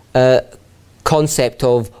concept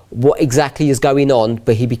of what exactly is going on,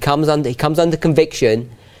 but he comes under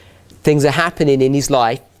conviction. Things are happening in his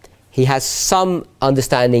life. He has some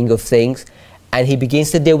understanding of things, and he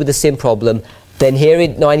begins to deal with the sin problem. Then here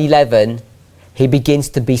in 9/11, he begins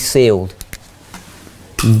to be sealed.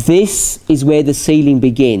 This is where the sealing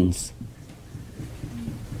begins.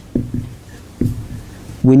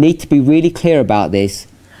 We need to be really clear about this.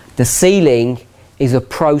 The sealing is a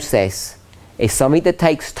process. It's something that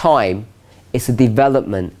takes time. It's a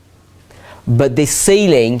development. But this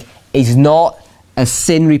sealing is not a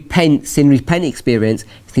sin repent experience.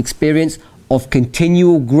 It's an experience of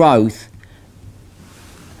continual growth,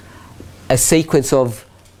 a sequence of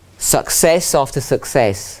success after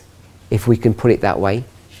success, if we can put it that way.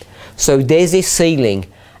 So there's this sealing,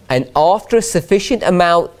 and after a sufficient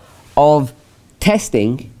amount of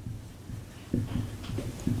testing,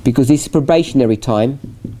 because this is probationary time,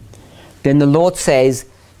 then the Lord says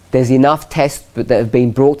there's enough tests that have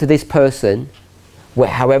been brought to this person,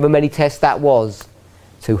 however many tests that was,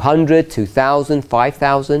 200, 2,000,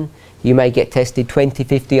 5,000, you may get tested 20,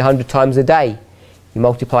 50, 100 times a day. You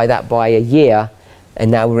multiply that by a year, and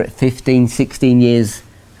now we're at 15, 16 years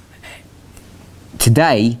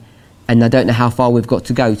today, and I don't know how far we've got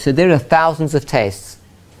to go. So there are thousands of tests.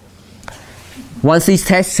 Once these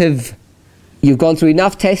tests you've gone through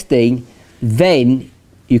enough testing, then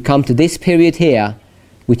you come to this period here,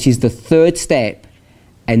 which is the third step,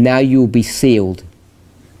 and now you'll be sealed.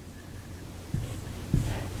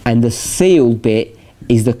 And the sealed bit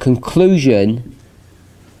is the conclusion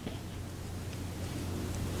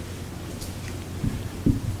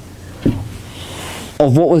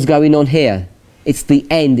of what was going on here. It's the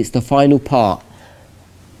end, it's the final part.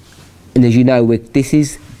 And as you know, this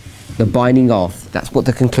is the binding off. That's what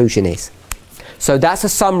the conclusion is. So that's a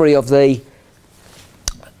summary of the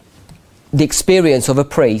experience of a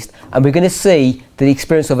priest, and we're going to see that the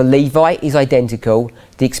experience of a Levite is identical,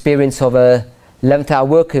 the experience of a 11th hour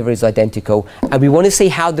worker is identical, and we want to see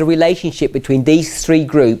how the relationship between these three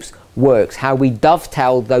groups works, how we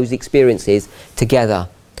dovetail those experiences together.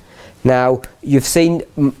 Now, you've seen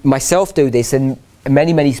myself do this, and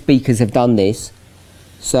many speakers have done this.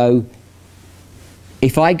 So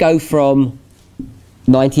if I go from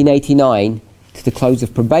 1989 to the close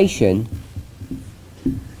of probation,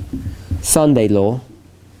 Sunday law,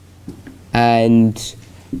 and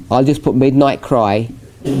I'll just put midnight cry,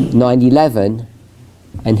 9/11,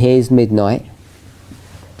 and here's midnight.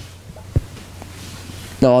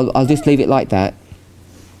 No, I'll just leave it like that.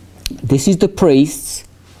 This is the priests,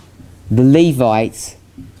 the Levites,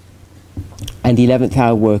 and the 11th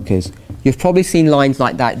hour workers. You've probably seen lines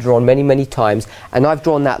like that drawn many, many times, and I've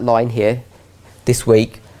drawn that line here this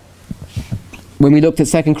week. When we looked at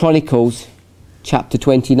 2 Chronicles chapter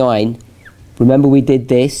 29, remember we did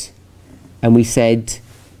this, and we said,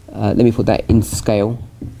 let me put that in scale.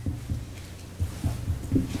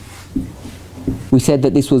 We said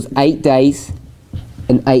that this was 8 days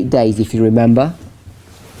and 8 days, if you remember.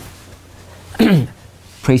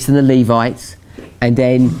 Priests and the Levites. And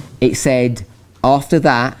then it said, after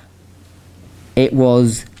that, it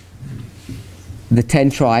was the 10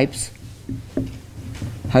 tribes.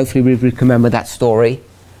 Hopefully we remember that story.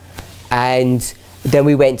 And then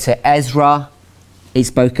we went to Ezra. It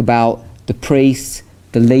spoke about the priests,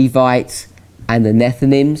 the Levites, and the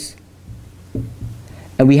Nethinims.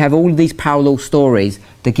 And we have all of these parallel stories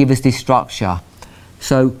that give us this structure.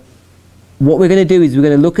 So what we're going to do is we're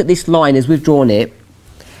going to look at this line as we've drawn it,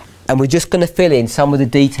 and we're just going to fill in some of the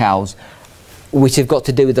details which have got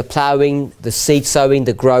to do with the ploughing, the seed sowing,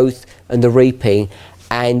 the growth, and the reaping,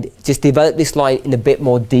 and just develop this line in a bit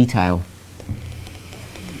more detail.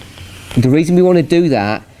 And the reason we want to do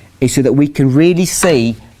that is so that we can really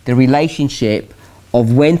see the relationship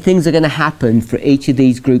of when things are going to happen for each of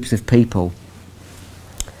these groups of people.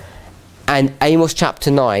 And Amos chapter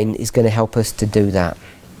 9 is going to help us to do that.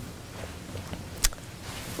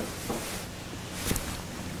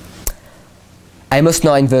 Amos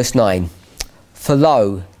 9 verse 9. For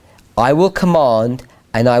lo, I will command,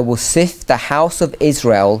 and I will sift the house of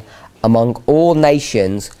Israel among all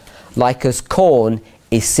nations, like as corn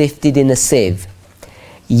is sifted in a sieve.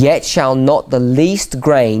 Yet shall not the least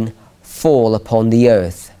grain fall upon the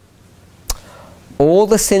earth. All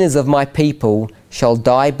the sinners of my people shall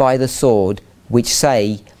die by the sword, which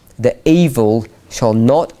say, the evil shall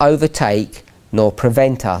not overtake nor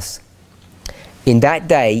prevent us. In that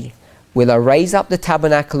day will I raise up the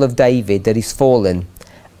tabernacle of David that is fallen,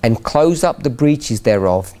 and close up the breaches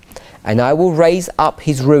thereof, and I will raise up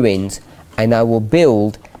his ruins, and I will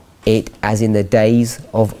build it as in the days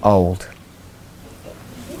of old.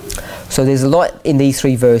 So there's a lot in these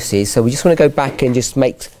 3 verses, so we just want to go back and just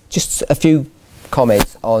make just a few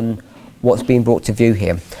comments on what's being brought to view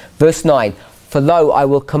here. Verse 9, for lo, I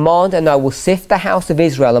will command, and I will sift the house of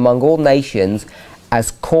Israel among all nations,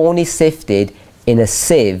 as corn is sifted in a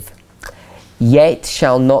sieve, yet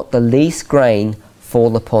shall not the least grain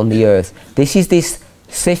fall upon the earth. This is this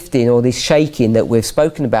sifting or this shaking that we've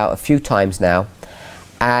spoken about a few times now,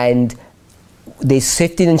 and this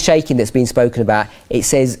sifting and shaking that's been spoken about, it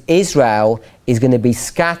says Israel is going to be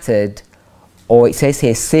scattered, or it says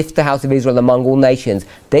here, sift the house of Israel among all nations.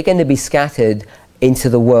 They're going to be scattered into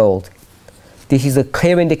the world. This is a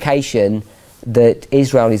clear indication that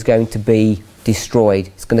Israel is going to be destroyed.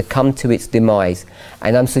 It's going to come to its demise.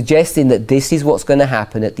 And I'm suggesting that this is what's going to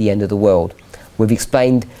happen at the end of the world. We've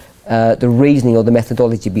explained the reasoning or the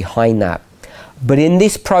methodology behind that. But in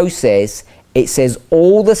this process, it says,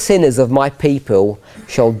 all the sinners of my people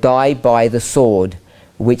shall die by the sword,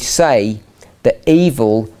 which say that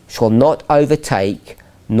evil shall not overtake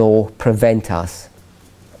nor prevent us.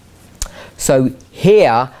 So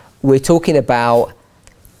here we're talking about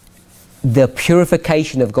the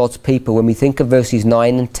purification of God's people. When we think of verses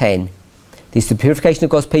 9 and 10, this is the purification of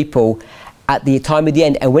God's people at the time of the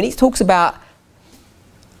end. And when it talks about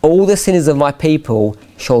all the sinners of my people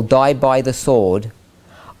shall die by the sword,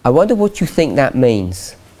 I wonder what you think that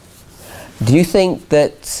means. Do you think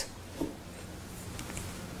that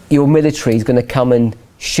your military is going to come and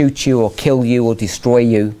shoot you or kill you or destroy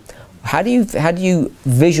you? How do you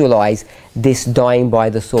visualize this dying by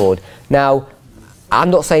the sword? Now, I'm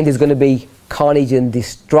not saying there's going to be carnage and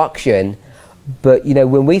destruction, but you know,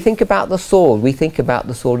 when we think about the sword, we think about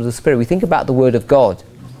the sword of the Spirit. We think about the Word of God.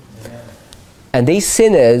 And these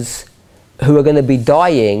sinners who are going to be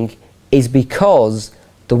dying is because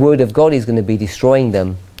the Word of God is going to be destroying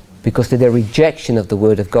them, because of their rejection of the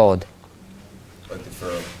Word of God. Like the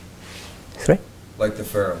Pharaoh. Sorry? Like the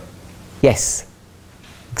Pharaoh. Yes,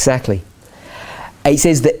 exactly. It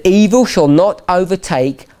says, the evil shall not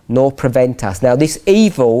overtake nor prevent us. Now this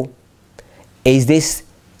evil is this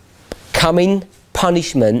coming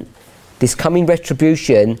punishment, this coming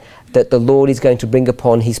retribution that the Lord is going to bring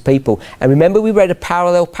upon his people. And remember, we read a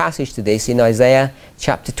parallel passage to this in Isaiah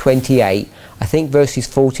chapter 28, I think verses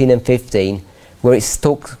 14 and 15, where it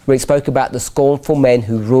spoke about the scornful men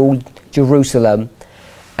who ruled Jerusalem.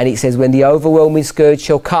 And it says, when the overwhelming scourge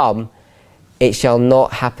shall come, it shall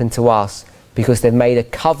not happen to us, because they've made a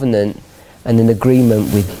covenant and an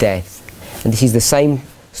agreement with death. And this is the same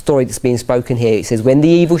story that's being spoken here. It says, when the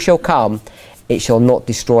evil shall come, it shall not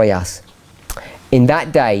destroy us. In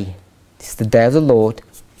that day, this is the day of the Lord,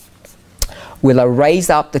 will I raise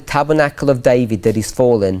up the tabernacle of David that is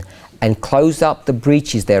fallen, and close up the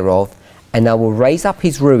breaches thereof, and I will raise up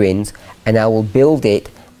his ruins, and I will build it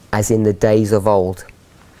as in the days of old.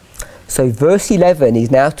 So verse 11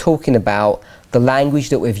 is now talking about the language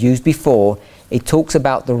that we've used before. It talks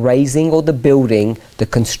about the raising or the building, the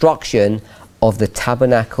construction of the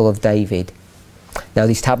tabernacle of David. Now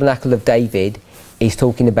this tabernacle of David is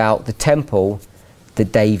talking about the temple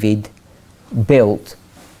that David built.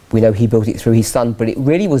 We know he built it through his son, but it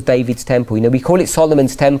really was David's temple. You know, we call it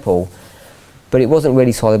Solomon's temple, but it wasn't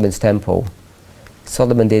really Solomon's temple.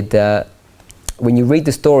 Solomon did, when you read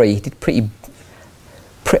the story, he did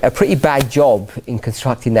a pretty bad job in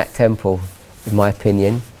constructing that temple, in my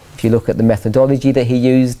opinion. If you look at the methodology that he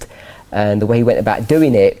used and the way he went about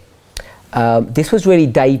doing it, this was really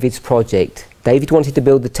David's project. David wanted to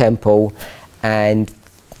build the temple, and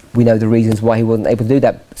we know the reasons why he wasn't able to do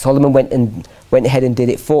that. Solomon went ahead and did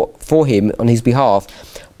it for him on his behalf.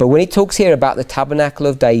 But when it talks here about the tabernacle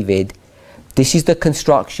of David, this is the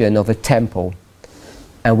construction of a temple.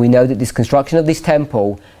 And we know that this construction of this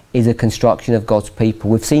temple is a construction of God's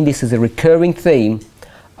people. We've seen this as a recurring theme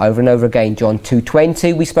over and over again. John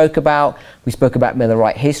 2:20 we spoke about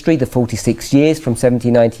Millerite history, the 46 years from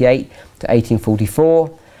 1798 to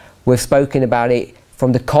 1844. We've spoken about it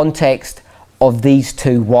from the context of these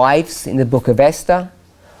two wives in the book of Esther.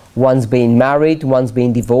 One's being married, one's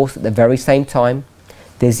being divorced at the very same time.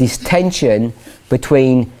 There's this tension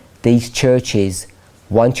between these churches.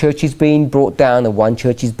 One church is being brought down and one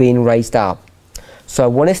church is being raised up. So I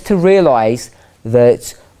want us to realize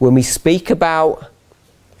that when we speak about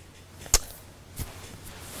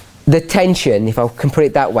the tension, if I can put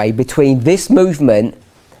it that way, between this movement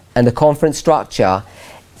and the conference structure,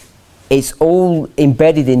 it's all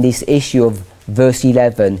embedded in this issue of verse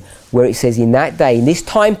 11, where it says, in that day, in this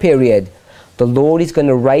time period, the Lord is going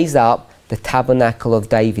to raise up the tabernacle of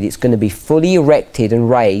David. It's going to be fully erected and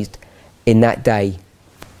raised in that day.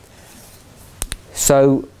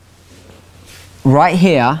 So right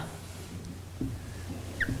here,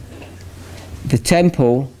 the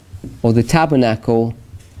temple or the tabernacle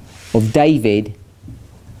of David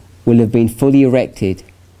will have been fully erected.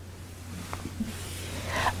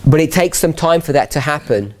 But it takes some time for that to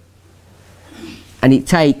happen. And it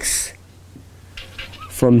takes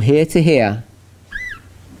from here to here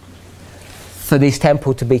for this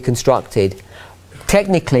temple to be constructed.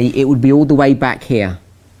 Technically, it would be all the way back here,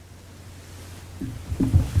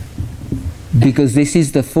 because this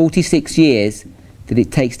is the 46 years that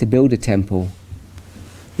it takes to build a temple.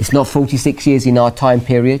 It's not 46 years in our time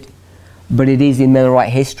period, but it is in Millerite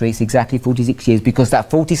history. It's exactly 46 years, because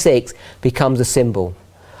that 46 becomes a symbol.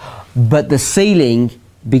 But the sealing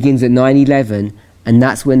begins at 9/11, and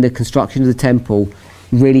that's when the construction of the temple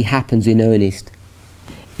really happens in earnest.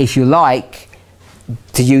 If you like,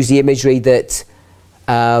 to use the imagery that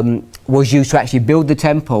was used to actually build the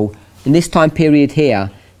temple, in this time period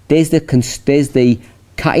here, there's the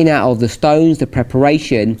cutting out of the stones, the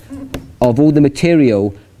preparation of all the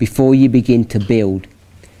material before you begin to build.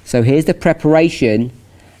 So here's the preparation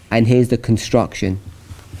and here's the construction.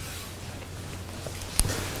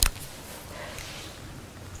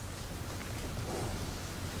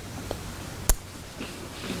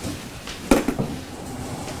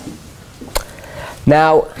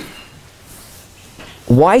 Now,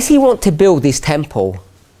 why does he want to build this temple?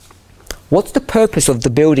 What's the purpose of the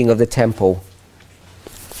building of the temple?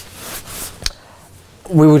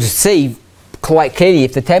 We would see quite clearly,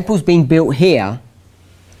 if the temple's being built here,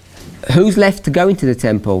 who's left to go into the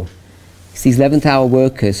temple? It's these 11th hour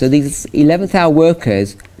workers. So these 11th hour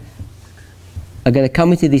workers are going to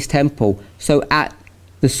come into this temple. So at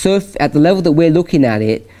the level that we're looking at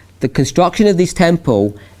it, the construction of this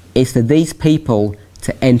temple is for these people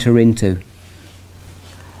to enter into.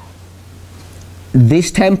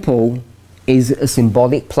 This temple is a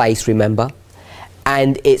symbolic place, remember,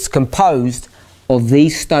 and it's composed of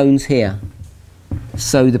these stones here.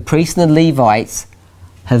 So the priests and the Levites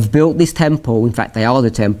have built this temple. In fact, they are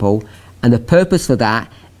the temple, and the purpose for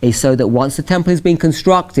that is so that once the temple has been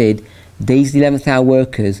constructed, these 11th hour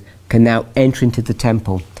workers can now enter into the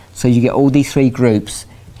temple. So you get all these three groups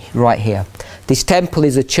right here. This temple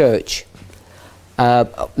is a church.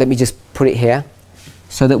 Let me just put it here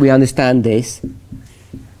so that we understand this.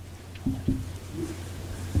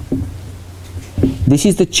 This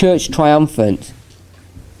is the church triumphant.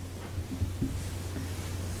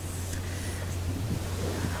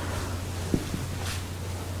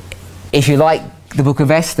 If you like the book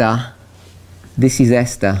of Esther, this is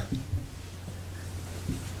Esther.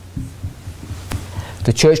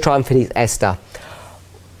 The church triumphant is Esther.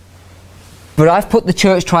 But I've put the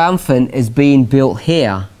church triumphant as being built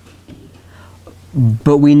here.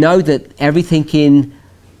 But we know that everything in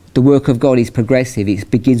the work of God is progressive.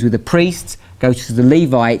 It begins with the priests, goes to the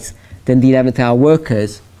Levites, then the 11th hour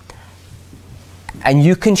workers. And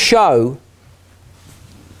you can show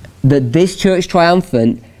that this church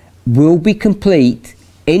triumphant will be complete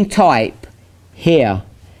in type here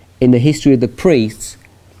in the history of the priests.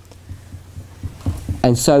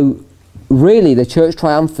 And so really the church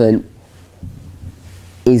triumphant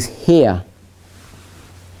is here.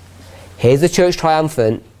 Here's the church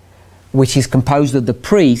triumphant, which is composed of the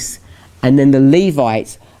priests, and then the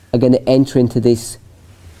Levites are going to enter into this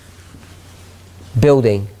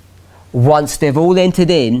building. Once they've all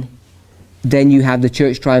entered in, then you have the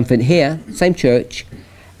church triumphant here, same church,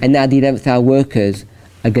 and now the 11th hour workers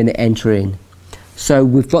are going to enter in. So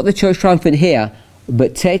we've got the church triumphant here,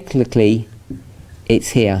 but technically it's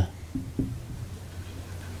here.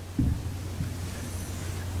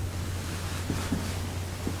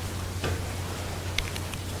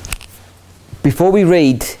 Before we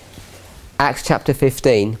read Acts chapter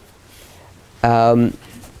 15, no,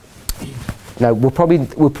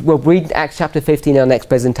 we'll read Acts chapter 15 in our next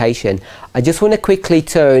presentation. I just want to quickly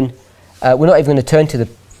turn, we're not even going to turn to the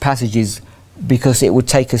passages because it would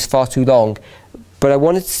take us far too long, but I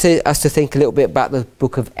wanted us to think a little bit about the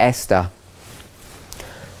book of Esther.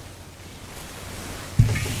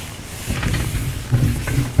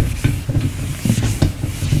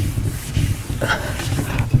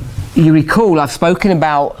 You recall I've spoken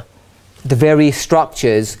about the various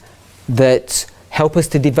structures that help us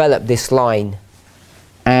to develop this line,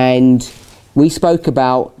 and we spoke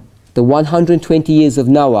about the 120 years of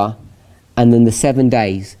Noah and then the 7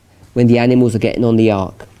 days when the animals are getting on the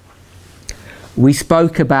ark. We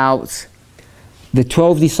spoke about the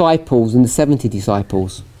 12 disciples and the 70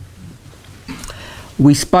 disciples.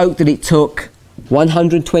 We spoke that it took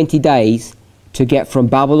 120 days to get from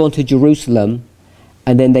Babylon to Jerusalem,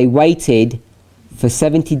 and then they waited for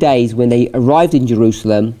 70 days when they arrived in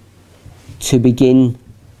Jerusalem to begin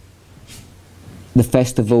the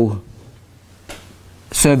festival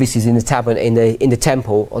services in the in the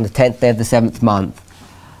temple on the 10th day of the 7th month.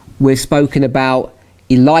 We've spoken about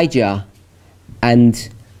Elijah and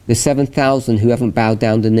the 7,000 who haven't bowed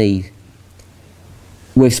down the knee.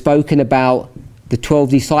 We've spoken about the 12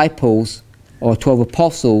 disciples or 12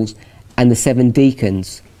 apostles and the 7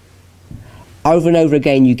 deacons. Over and over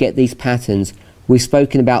again you get these patterns. We've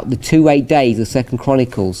spoken about the 2 days of 2nd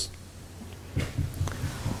Chronicles.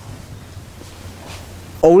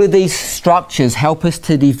 All of these structures help us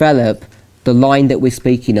to develop the line that we're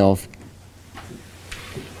speaking of.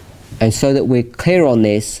 And so that we're clear on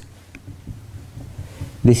this,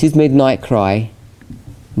 this is Midnight Cry,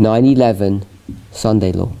 9/11,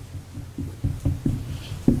 Sunday Law.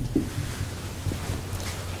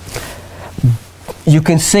 You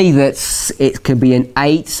can see that it can be an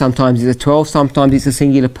 8, sometimes it's a 12, sometimes it's a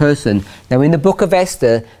singular person. Now in the book of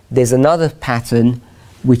Esther, there's another pattern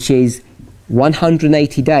which is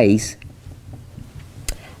 180 days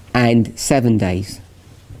and 7 days.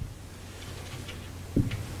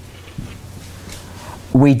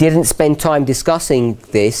 We didn't spend time discussing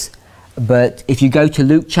this, but if you go to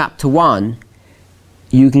Luke chapter 1,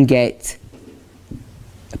 you can get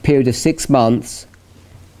a period of 6 months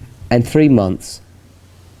and 3 months.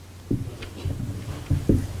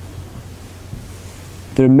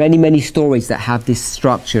 There are many, many stories that have this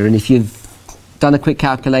structure, and if you've done a quick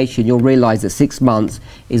calculation, you'll realise that 6 months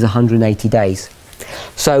is 180 days.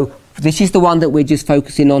 So this is the one that we're just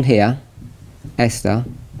focusing on here, Esther.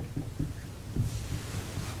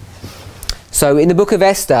 So in the book of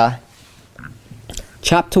Esther,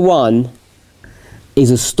 chapter 1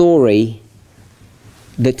 is a story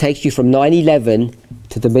that takes you from 9/11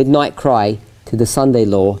 to the Midnight Cry to the Sunday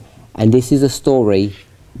Law, and this is a story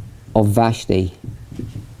of Vashti.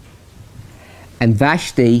 And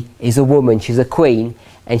Vashti is a woman, she's a queen,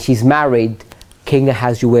 and she's married King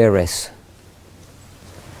Ahasuerus.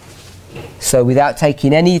 So without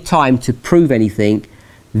taking any time to prove anything,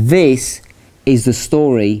 this is the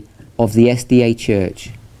story of the SDA Church.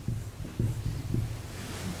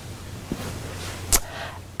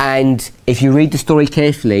 And if you read the story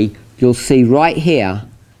carefully, you'll see right here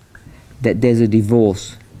that there's a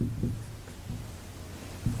divorce.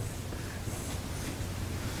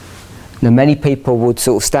 Now many people would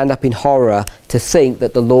sort of stand up in horror to think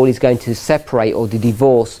that the Lord is going to separate or to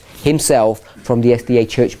divorce himself from the SDA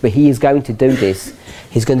Church, but he is going to do this.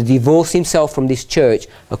 He's going to divorce himself from this church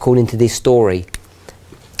according to this story.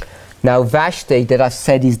 Now Vashti, that I've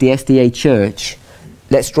said is the SDA Church,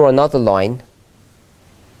 let's draw another line.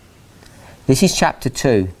 This is chapter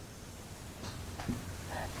 2.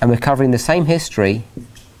 and we're covering the same history,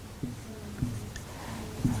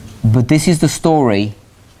 but this is the story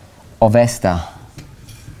of Esther.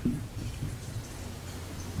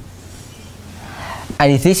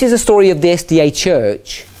 And if this is a story of the SDA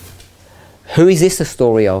church, who is this a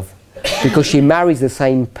story of? Because she marries the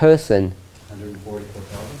same person.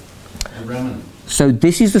 144,000. So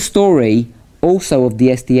this is the story also of the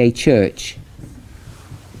SDA church.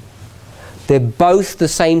 They're both the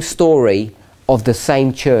same story of the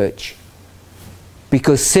same church,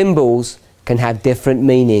 because symbols can have different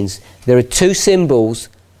meanings. There are two symbols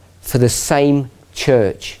for the same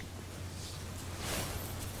church.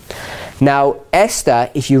 Now, Esther,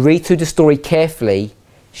 if you read through the story carefully,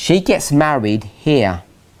 she gets married here.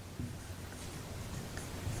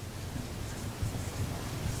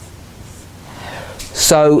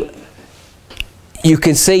 So you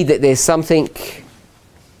can see that there's something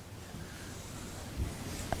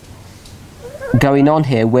going on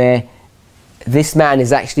here where this man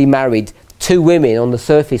is actually married two women on the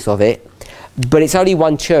surface of it, but it's only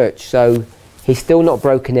one church, so he's still not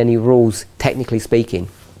broken any rules, technically speaking.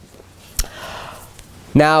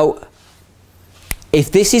 Now,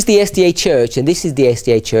 if this is the SDA church and this is the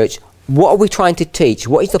SDA church, what are we trying to teach?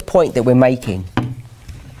 What is the point that we're making?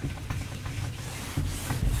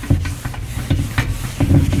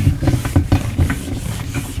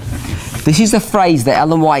 This is a phrase that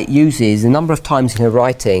Ellen White uses a number of times in her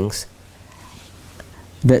writings,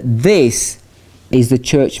 that this is the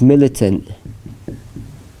church militant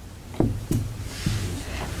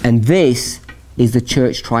and this is the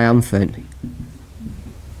church triumphant.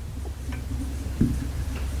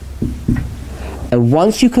 And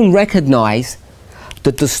once you can recognize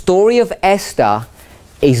that the story of Esther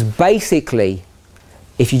is basically,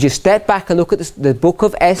 if you just step back and look at the book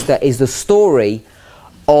of Esther, is the story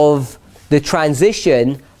of the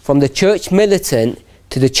transition from the church militant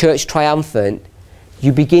to the church triumphant,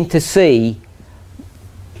 you begin to see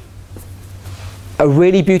a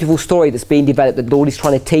really beautiful story that's being developed that the Lord is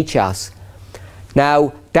trying to teach us.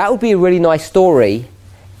 Now, that would be a really nice story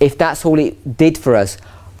if that's all it did for us.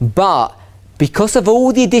 But because of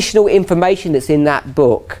all the additional information that's in that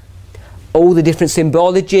book, all the different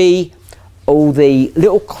symbology, all the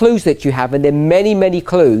little clues that you have, and there are many, many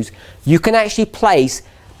clues, you can actually place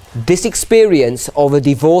this experience of a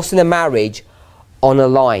divorce and a marriage on a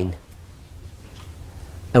line.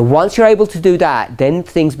 And once you're able to do that, then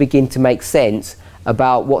things begin to make sense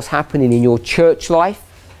about what's happening in your church life,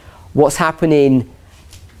 what's happening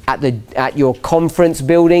at your conference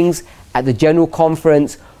buildings, at the general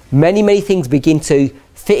conference. Many, many things begin to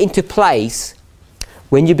fit into place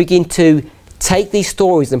when you begin to take these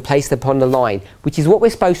stories and place them upon the line, which is what we're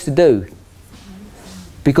supposed to do.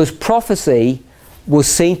 Because prophecy was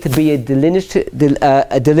seen to be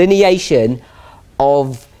a delineation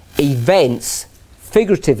of events,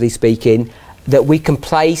 figuratively speaking, that we can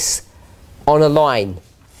place on a line.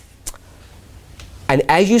 And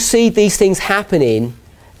as you see these things happening,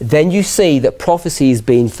 then you see that prophecy is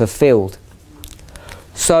being fulfilled.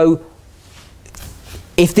 So,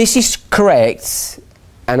 if this is correct,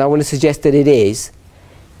 and I want to suggest that it is,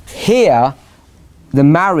 here the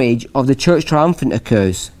marriage of the church triumphant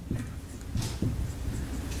occurs,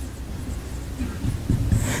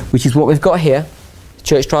 which is what we've got here,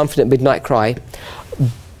 church triumphant at midnight cry.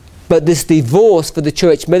 But this divorce for the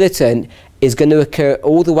church militant is going to occur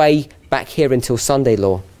all the way back here until Sunday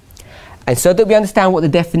law. And so that we understand what the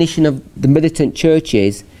definition of the militant church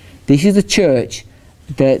is, this is a church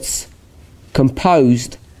that's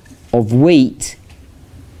composed of wheat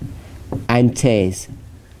and tares.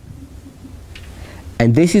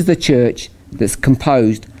 And this is the church that's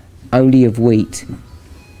composed only of wheat.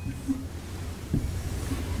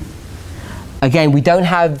 Again, we don't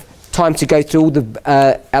have time to go through all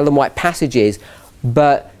the Ellen White passages,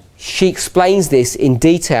 but she explains this in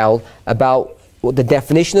detail about what the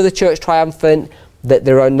definition of the church triumphant, that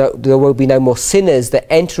there will be no more sinners that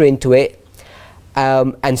enter into it,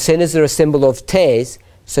 and sinners are a symbol of tares,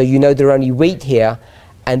 so you know there are only wheat here,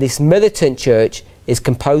 and this militant church is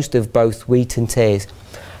composed of both wheat and tares.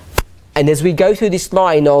 And as we go through this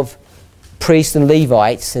line of priests and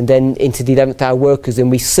Levites, and then into the 11th hour workers,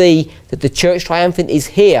 and we see that the church triumphant is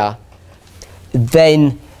here,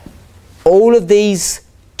 then all of these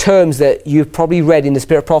terms that you've probably read in the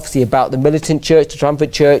Spirit of Prophecy about the militant church, the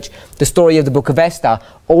triumphant church, the story of the book of Esther,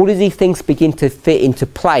 all of these things begin to fit into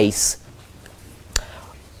place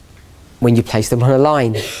when you place them on a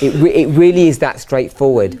line. It really is that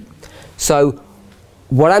straightforward. So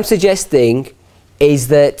what I'm suggesting is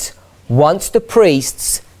that once the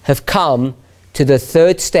priests have come to the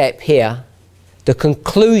third step here, the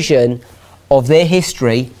conclusion of their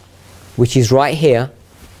history, which is right here.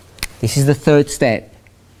 This is the third step.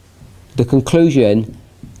 The conclusion,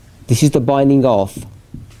 this is the binding off.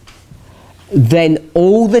 Then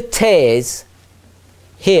all the tares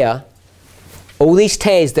here, all these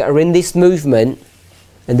tares that are in this movement,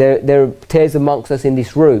 and there are tares amongst us in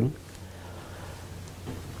this room,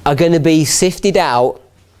 are going to be sifted out,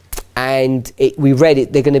 and we read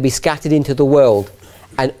it, they're going to be scattered into the world.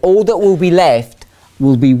 And all that will be left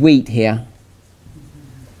will be wheat here.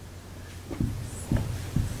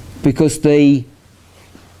 Because the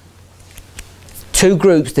two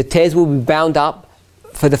groups, the tares will be bound up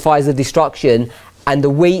for the fires of destruction, and the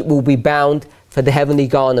wheat will be bound for the heavenly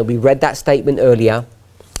garner. We read that statement earlier.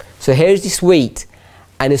 So here's this wheat,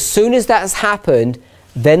 and as soon as that's happened,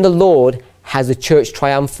 then the Lord has a church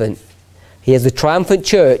triumphant. He has a triumphant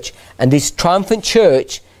church, and this triumphant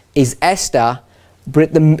church is Esther.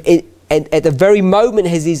 But at the very moment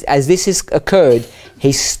as this has occurred,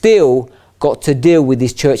 he's still got to deal with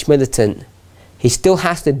this church militant. He still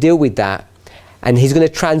has to deal with that. And he's going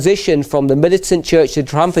to transition from the militant church to the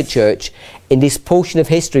triumphant church in this portion of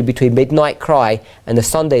history between Midnight Cry and the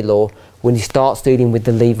Sunday Law, when he starts dealing with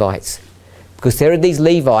the Levites. Because there are these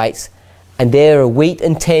Levites, and there are wheat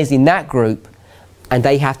and tares in that group, and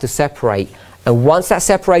they have to separate. And once that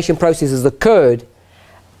separation process has occurred,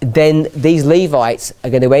 then these Levites are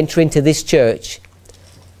going to enter into this church,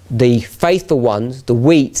 the faithful ones, the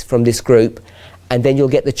wheat from this group, and then you'll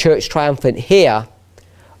get the church triumphant here,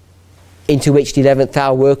 into which the 11th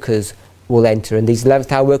hour workers will enter. And these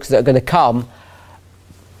 11th hour workers that are going to come,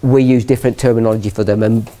 we use different terminology for them.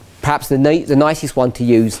 And perhaps the nicest one to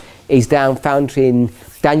use is found in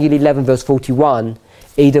Daniel 11 verse 41,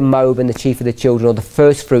 Edom, Moab and the chief of the children, or the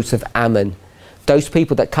first fruits of Ammon. Those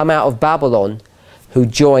people that come out of Babylon who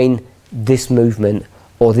join this movement,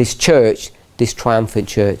 or this church, this triumphant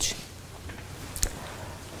church.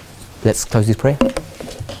 Let's close this prayer.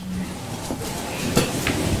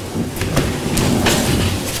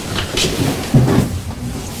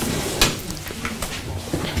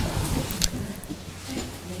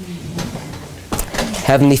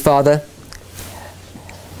 Heavenly Father,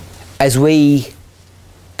 as we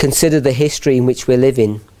consider the history in which we're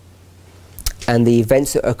living and the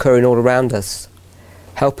events that are occurring all around us,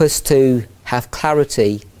 help us to have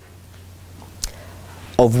clarity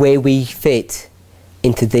of where we fit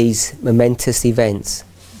into these momentous events.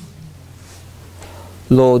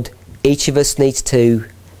 Lord, each of us needs to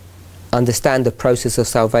understand the process of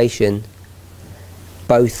salvation,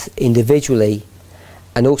 both individually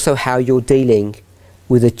and also how you're dealing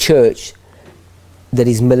with a church that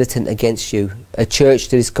is militant against you, a church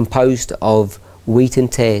that is composed of wheat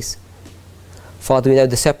and tares. Father, we know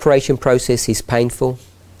the separation process is painful.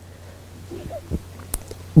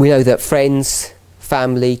 We know that friends,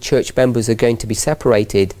 family, church members are going to be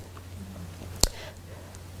separated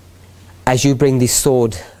as you bring this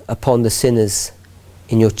sword upon the sinners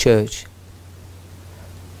in your church.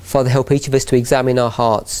 Father, help each of us to examine our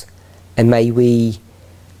hearts, and may we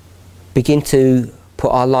begin to put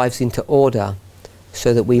our lives into order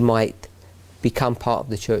so that we might become part of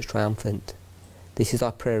the church triumphant. This is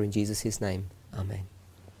our prayer in Jesus' name. Amen.